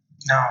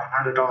 No,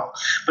 not at all.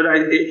 But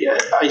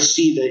I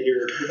see that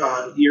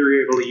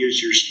you're able to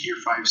use your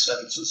 5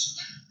 senses.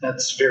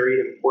 That's very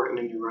important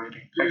in your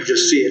writing. I can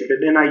just see it.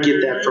 And I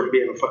get that from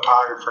being a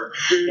photographer.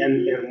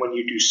 And when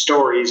you do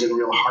stories and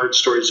real hard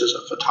stories as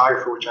a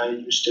photographer, which I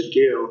used to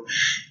do,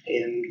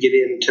 and get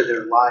into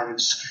their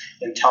lives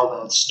and tell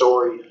that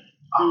story,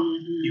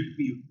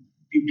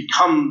 you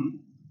become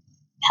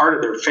part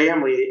of their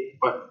family,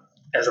 but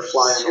as a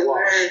fly on the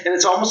wall. And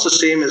it's almost the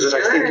same as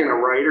I think in a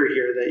writer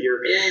here that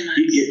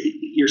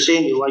you're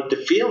saying you like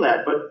to feel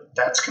that, but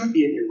that's going to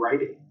be in your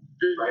writing.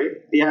 Right?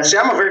 Yeah. See,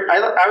 I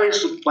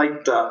always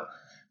liked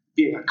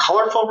being a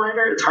colorful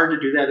writer. It's hard to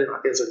do that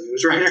as a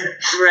news writer.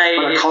 Right.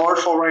 But a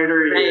colorful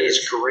writer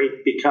is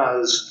great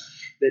because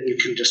then you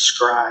can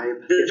describe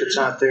if it's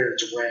not there,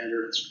 it's red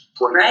or it's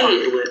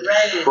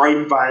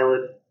bright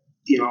violet,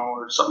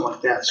 or something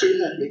like that. So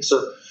yeah, it's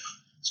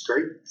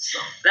great. So.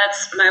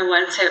 That's my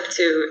one tip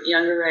to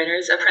younger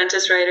writers,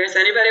 apprentice writers,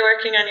 anybody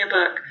working on your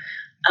book.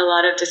 A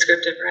lot of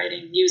descriptive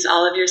writing. Use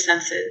all of your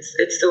senses.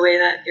 It's the way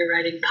that your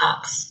writing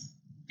pops.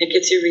 It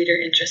gets your reader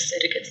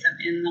interested. It gets them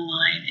in the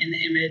line, in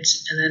the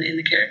image, and then in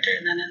the character,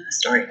 and then in the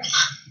story.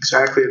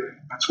 Exactly.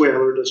 That's the way I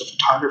learned as a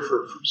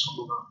photographer from some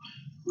of the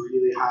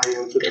really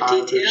high-end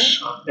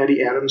photographers.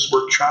 Eddie Adams'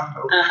 workshop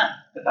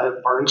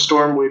at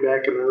Barnstorm way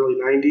back in the early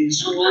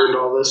 90s. We learned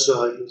all this. He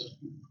was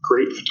a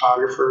great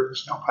photographer.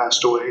 He's now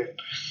passed away. And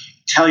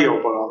tell you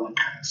about all that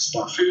kind of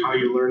stuff and how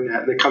you learn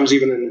that. And it comes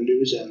even in the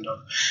news end of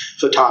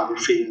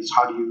photography is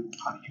how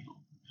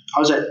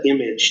does that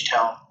image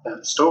tell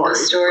that story? The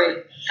story,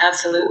 right?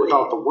 Absolutely.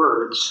 Without the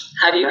words.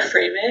 How do you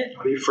frame it?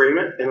 How do you frame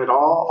it? And it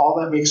all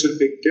that makes a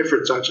big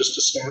difference, not just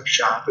a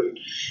snapshot. And,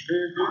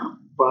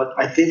 but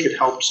I think it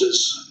helps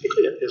as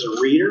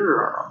a reader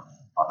or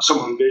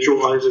someone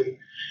visualizing,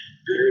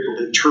 you're able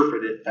to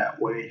interpret it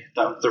that way,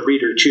 the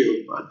reader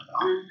too. But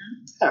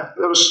yeah,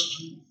 that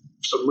was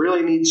some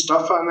really neat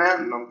stuff on that,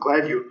 and I'm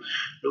glad you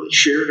really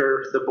shared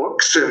the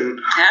books. And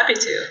happy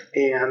to.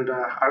 And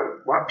I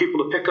want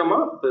people to pick them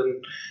up,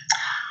 and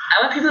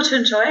I want people to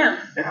enjoy them.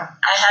 Yeah.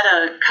 I had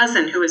a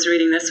cousin who was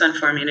reading this one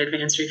for me, an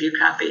advanced review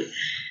copy,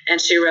 and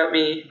she wrote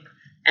me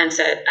and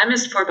said, "I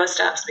missed 4 bus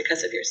stops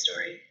because of your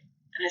story."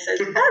 And I said,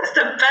 "That's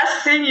the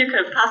best thing you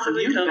could have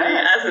possibly told me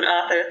as an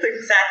author. It's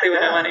exactly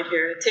what I want to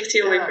hear. It takes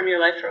you away from your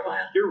life for a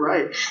while." You're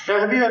right. Now,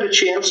 have you had a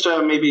chance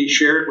to maybe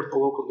share it with the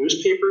local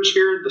newspapers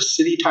here? The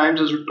City Times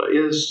is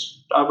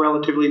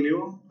relatively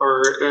new,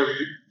 or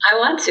I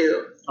want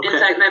to. Okay. In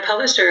fact, my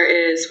publisher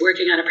is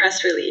working on a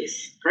press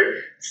release. Great.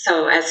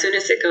 So as soon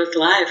as it goes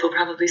live, we'll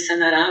probably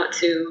send that out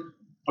to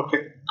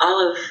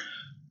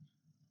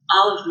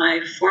all of my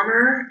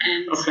former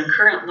and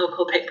current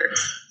local papers.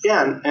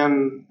 Yeah,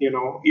 and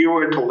you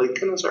went to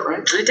Lincoln, is that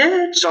right? I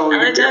did. So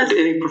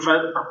any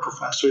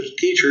professors,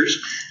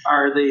 teachers,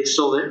 are they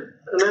still there?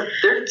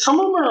 Some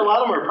of them a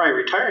lot of them are probably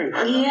retiring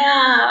by now.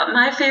 Yeah,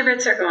 my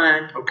favorites are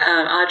gone. Okay.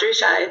 Audrey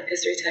Scheid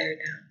is retired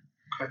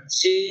now. Okay.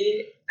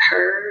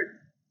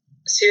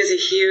 She was a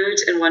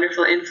huge and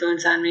wonderful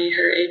influence on me,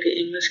 her AP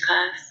English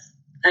class.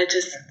 I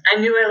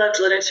knew I loved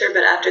literature,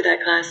 but after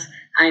that class,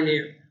 I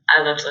knew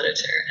I loved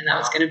literature, and that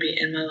was going to be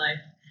in my life.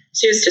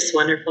 She was just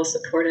wonderful,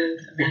 supportive,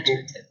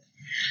 imaginative.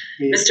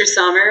 Mr.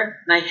 Sommer,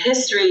 my AP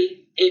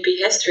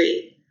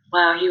history,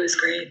 wow, he was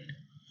great.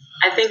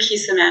 I think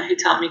he's the man who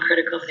taught me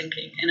critical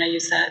thinking, and I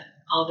use that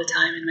all the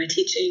time in my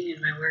teaching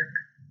and my work.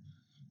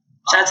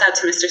 Shouts out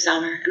to Mr.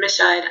 Sommer. And Miss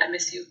Scheid, I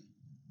miss you.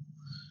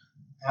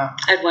 Yeah.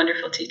 I had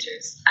wonderful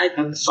teachers.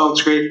 That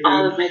sounds great.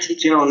 All of my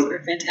teachers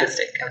were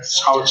fantastic.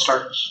 That's how it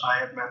starts. I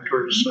had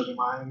mentors of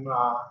mine,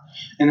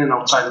 and then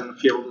outside in the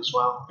field as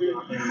well,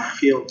 in my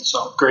field.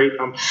 So great.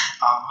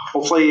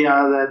 Hopefully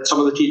that some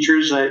of the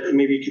teachers that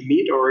maybe you can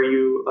meet, or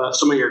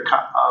some of your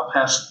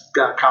past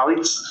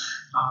colleagues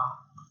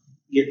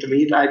get to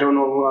meet. I don't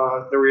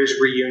know. There is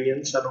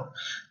reunions that'll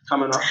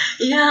coming up.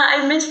 Yeah,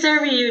 I missed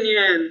their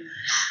reunion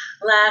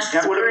last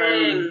that spring. Would have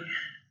been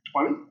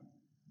 20?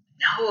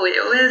 No,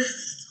 it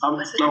was.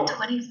 Was it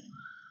 20?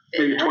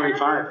 maybe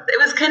 25. It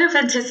was kind of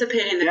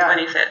anticipating the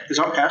 25th. Because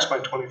I'm past my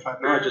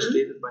 25 now. I just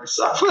dated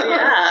myself.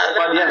 Yeah.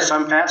 But yes,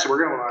 I'm past. We're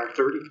going on our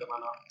 30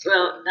 coming up.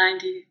 Well,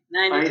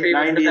 93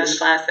 was the best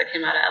class that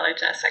came out of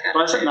LHS.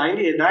 Was it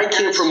 90? And I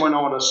came from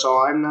Winona, so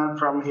I'm not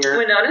from here.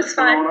 Winona's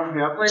fine.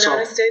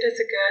 Winona State is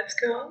a good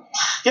school.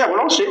 Yeah,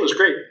 Winona State was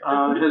great.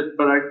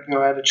 But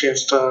I had a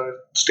chance to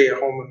stay at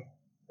home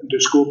and do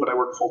school, but I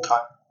worked full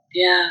time.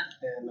 Yeah.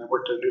 And I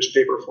worked at a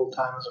newspaper full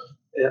time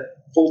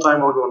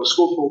while going to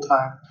school full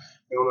time.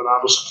 I owned an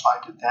auto supply,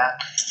 did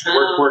that.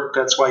 Work.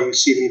 That's why you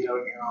see me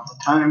down here all the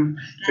time.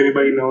 If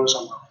anybody knows,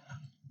 I'm a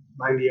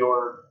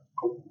 90-hour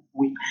a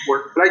week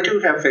work. But I do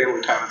have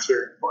family time. It's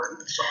very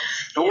important. So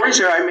no worries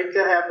there. I make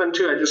that happen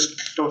too. I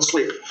just don't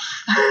sleep.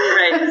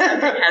 Right.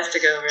 Something has to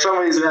go. Right?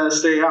 Somebody's got to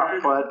stay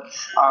up. But,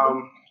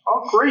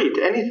 great.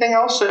 Anything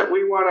else that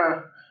we want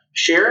to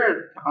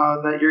share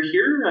that you're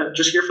here,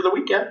 just here for the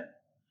weekend?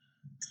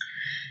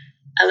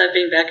 I love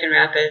being back in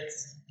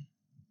Rapids.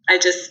 I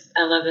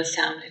love this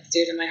town. It's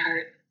dear to my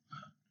heart.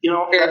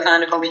 Very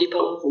fond of the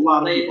people. A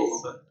lot of people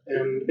love it.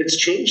 And it's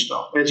changed,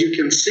 though. As you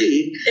can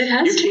see, it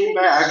has you came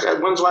back.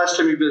 When's the last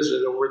time you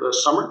visited? Over the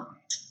summer?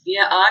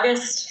 Yeah,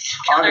 August.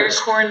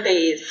 Corn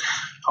Days.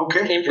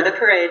 Okay. Came for the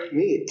parade.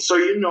 Neat. So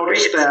you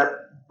noticed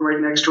that right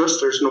next to us,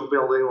 there's no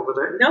building over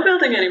there. No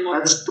building anymore.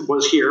 That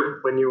was here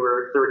when they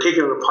were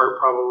taking it apart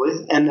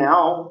probably. And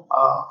now,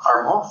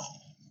 our mall.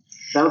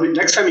 That'll be,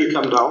 next time you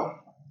come down,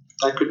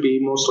 that could be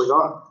mostly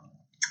gone.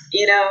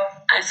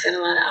 I spent a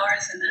lot of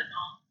hours in that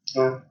mall.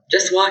 Yeah.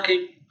 Just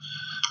walking.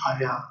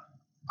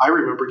 I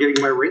remember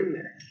getting my ring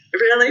there.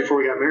 Really? Before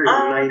we got married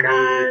in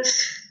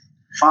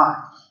 95.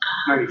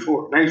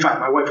 94. 95.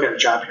 My wife got a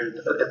job here at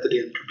the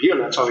Daily Tribune.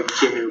 That's how we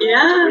came here.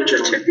 Yeah, the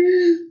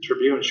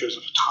Tribune. She was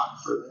a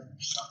photographer there.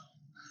 So.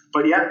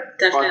 But yeah,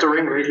 definitely. bought the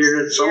ring right here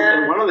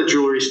in one of the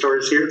jewelry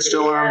stores here. It's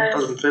still on.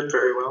 Doesn't fit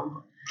very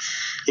well.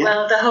 Yeah.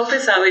 Well, the hope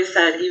is always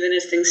that even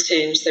as things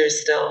change,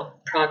 there's still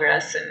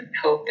progress and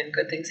hope and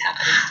good things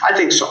happening. I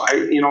think so.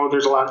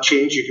 There's a lot of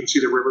change. You can see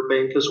the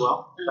riverbank as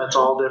well. Mm-hmm. That's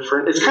all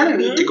different. It's kind of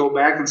neat to go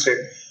back and say,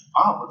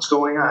 "Wow, what's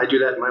going on?" I do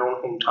that in my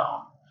own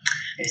hometown.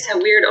 It's a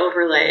weird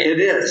overlay. It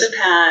is. This is the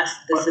past.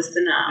 This is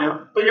the now.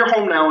 Yeah. But your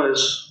home now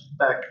is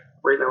back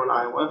right now in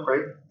Iowa,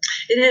 right?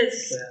 It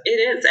is. Yeah. It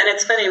is. And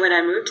it's funny, when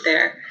I moved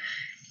there,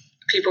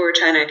 people were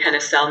trying to kind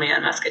of sell me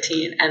on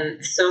Muscatine,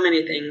 and so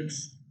many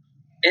things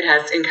it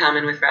has in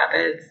common with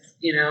Rapids.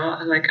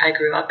 I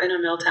grew up in a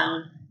mill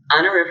town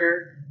on a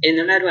river in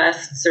the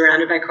Midwest,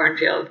 surrounded by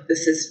cornfield.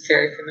 This is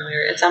very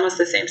familiar. It's almost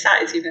the same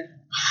size even.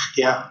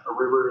 Yeah, a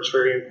river is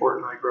very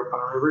important. I grew up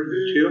on a river,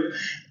 you too.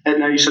 And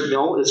now you said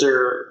mill. Is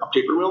there a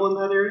paper mill in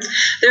that area?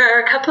 There are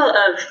a couple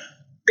of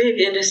big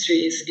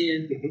industries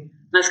in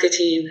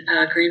Muscatine,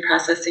 grain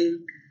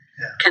processing,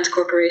 Kent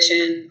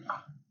Corporation,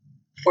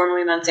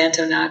 formerly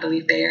Monsanto, now I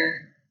believe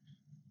Bayer.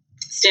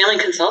 Stanley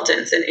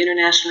Consultants, an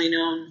internationally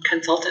known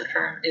consultant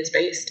firm, is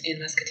based in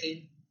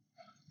Muscatine.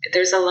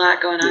 There's a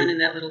lot going on in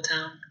that little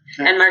town.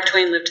 Yeah. And Mark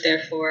Twain lived there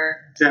for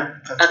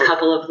a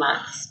couple of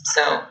months.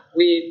 So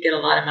we get a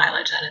lot of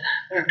mileage out of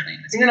that. Mark Twain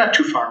was You're not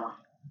too far away.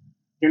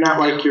 You're not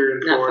like you're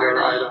in Florida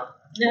or Idaho.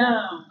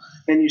 No.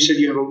 And you said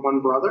you have one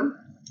brother?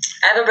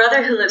 I have a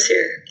brother who lives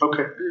here.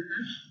 Okay.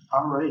 Mm-hmm.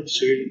 All right.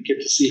 So you get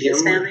to see him?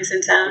 His family's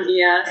in town,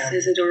 yes.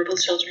 His adorable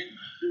children.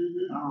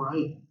 Mm-hmm. All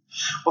right.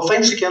 Well,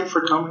 thanks again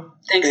for coming.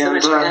 Thanks so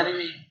much for having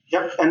me.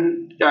 Yep.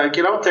 And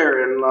get out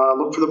there and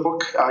look for the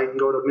book. You can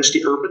go to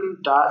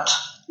mistyurban.net.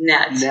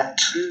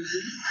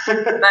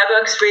 Mm-hmm. Buy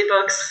books, read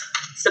books,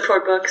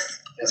 support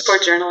books,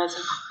 support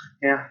journalism.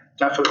 Yeah,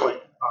 definitely.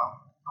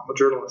 I'm a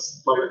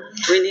journalist. Love it.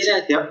 We need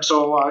it. Yep.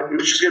 So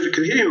she's going to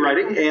continue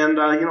writing, and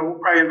we'll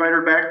probably invite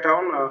her back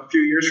down a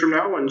few years from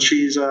now when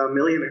she's a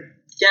millionaire.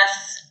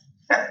 Yes.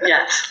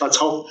 Yes. Let's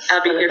hope.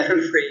 I'll be here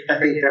for free. I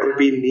think that would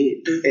be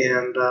neat,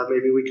 and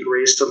maybe we could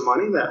raise some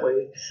money that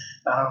way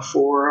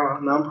for a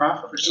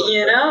nonprofit or something.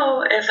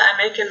 If I'm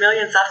making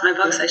millions off my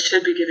books, I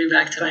should be giving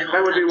back to my hometown.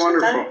 That would be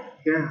wonderful.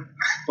 Yeah.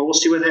 But we'll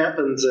see what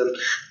happens, and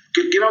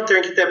get out there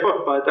and get that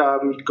book. But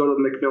you can go to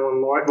the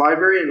Macmillan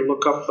Library and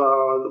look up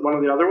one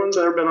of the other ones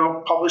that have been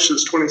published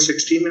since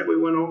 2016 that we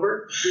went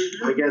over.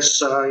 Mm-hmm. I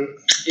guess.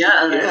 Yeah,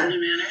 I'm going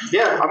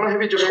to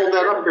have you just hold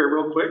that up here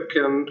real quick,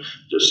 and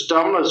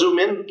I'm going to zoom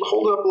in,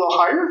 hold it up a little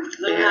higher.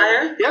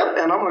 Higher? Yep,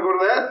 and I'm going to go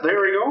to that.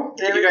 There we go.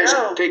 You guys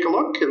take a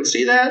look and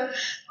see that.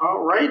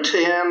 All right,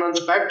 and it's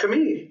back to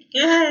me.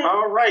 Yay.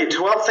 All right.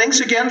 Well, thanks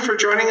again for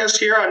joining us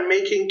here on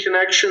Making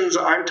Connections.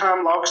 I'm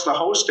Tom Laux, the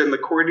host and the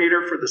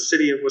coordinator for the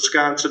City of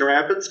Wisconsin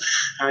Rapids.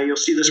 You'll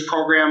see this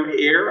program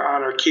air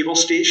on our cable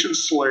station,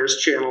 Solaris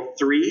Channel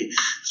 3,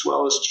 as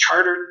well as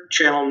Charter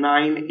Channel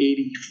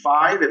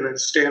 985 and then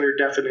standard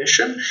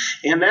definition.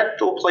 And that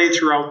will play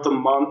throughout the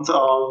month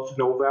of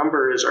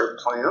November is our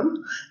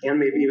plan, and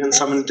maybe even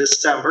some in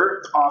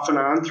December, off and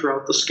on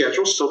throughout the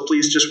schedule. So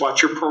please just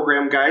watch your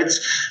program guides.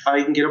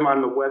 You can get them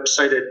on the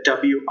website at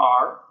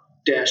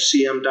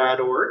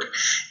cm.org.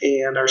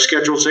 And our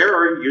schedules there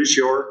are use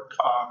your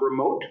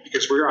remote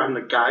because we're on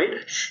the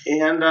guide.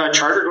 And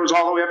charter goes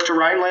all the way up to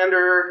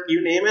Rhinelander,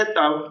 you name it.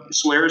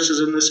 Solaris is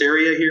in this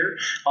area here,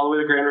 all the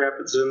way to Grand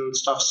Rapids and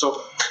stuff.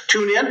 So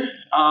tune in.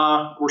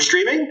 We're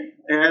streaming,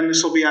 and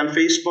this will be on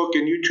Facebook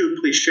and YouTube.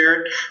 Please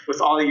share it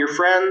with all of your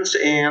friends,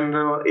 and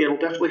it'll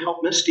definitely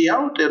help Misty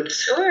out. And,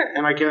 Sure.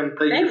 And again,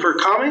 thank you for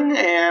coming,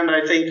 and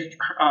I thank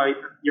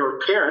your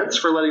parents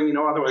for letting me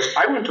know. Otherwise,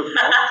 I wouldn't have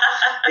known.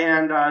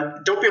 And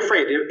don't be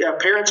afraid.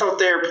 Parents out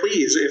there,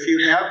 please, if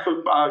you have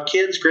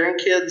kids,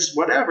 grandkids,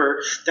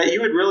 whatever, that you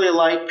would really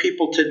like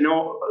people to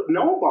know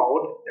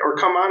about or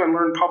come on and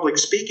learn public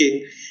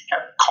speaking,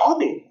 call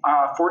me,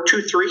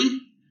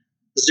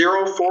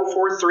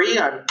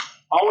 423-0443. I'm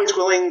always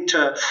willing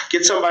to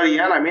get somebody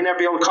in. I may not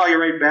be able to call you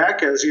right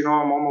back, as you know,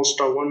 I'm almost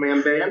a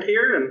one-man band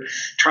here and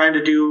trying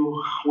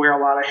to wear a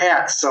lot of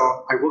hats. So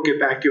I will get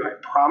back to you, I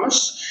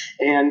promise,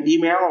 and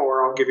email,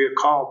 or I'll give you a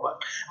call.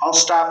 But I'll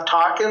stop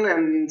talking,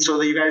 and so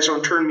that you guys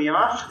don't turn me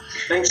off.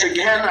 Thanks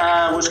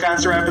again,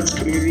 Wisconsin Rapids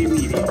Community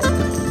Media.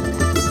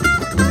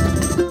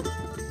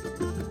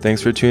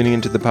 Thanks for tuning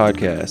into the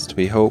podcast.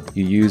 We hope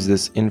you use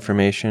this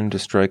information to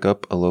strike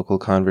up a local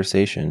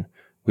conversation.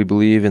 We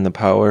believe in the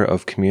power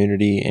of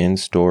community and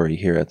story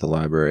here at the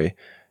library,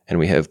 and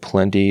we have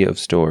plenty of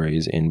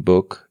stories in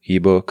book,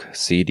 ebook,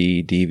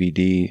 CD,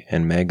 DVD,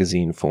 and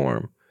magazine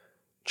form.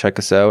 Check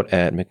us out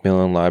at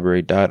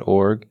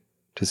macmillanlibrary.org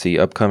to see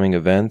upcoming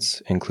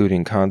events,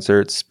 including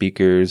concerts,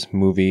 speakers,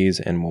 movies,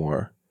 and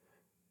more.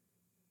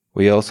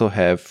 We also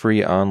have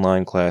free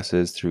online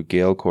classes through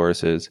Gale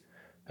courses,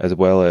 as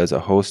well as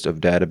a host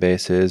of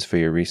databases for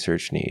your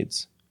research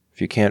needs. If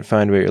you can't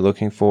find what you're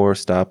looking for,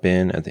 stop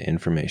in at the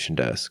information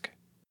desk.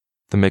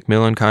 The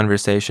Macmillan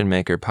Conversation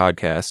Maker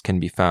podcast can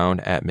be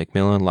found at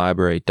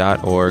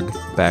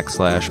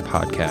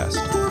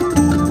macmillanlibrary.org/podcast.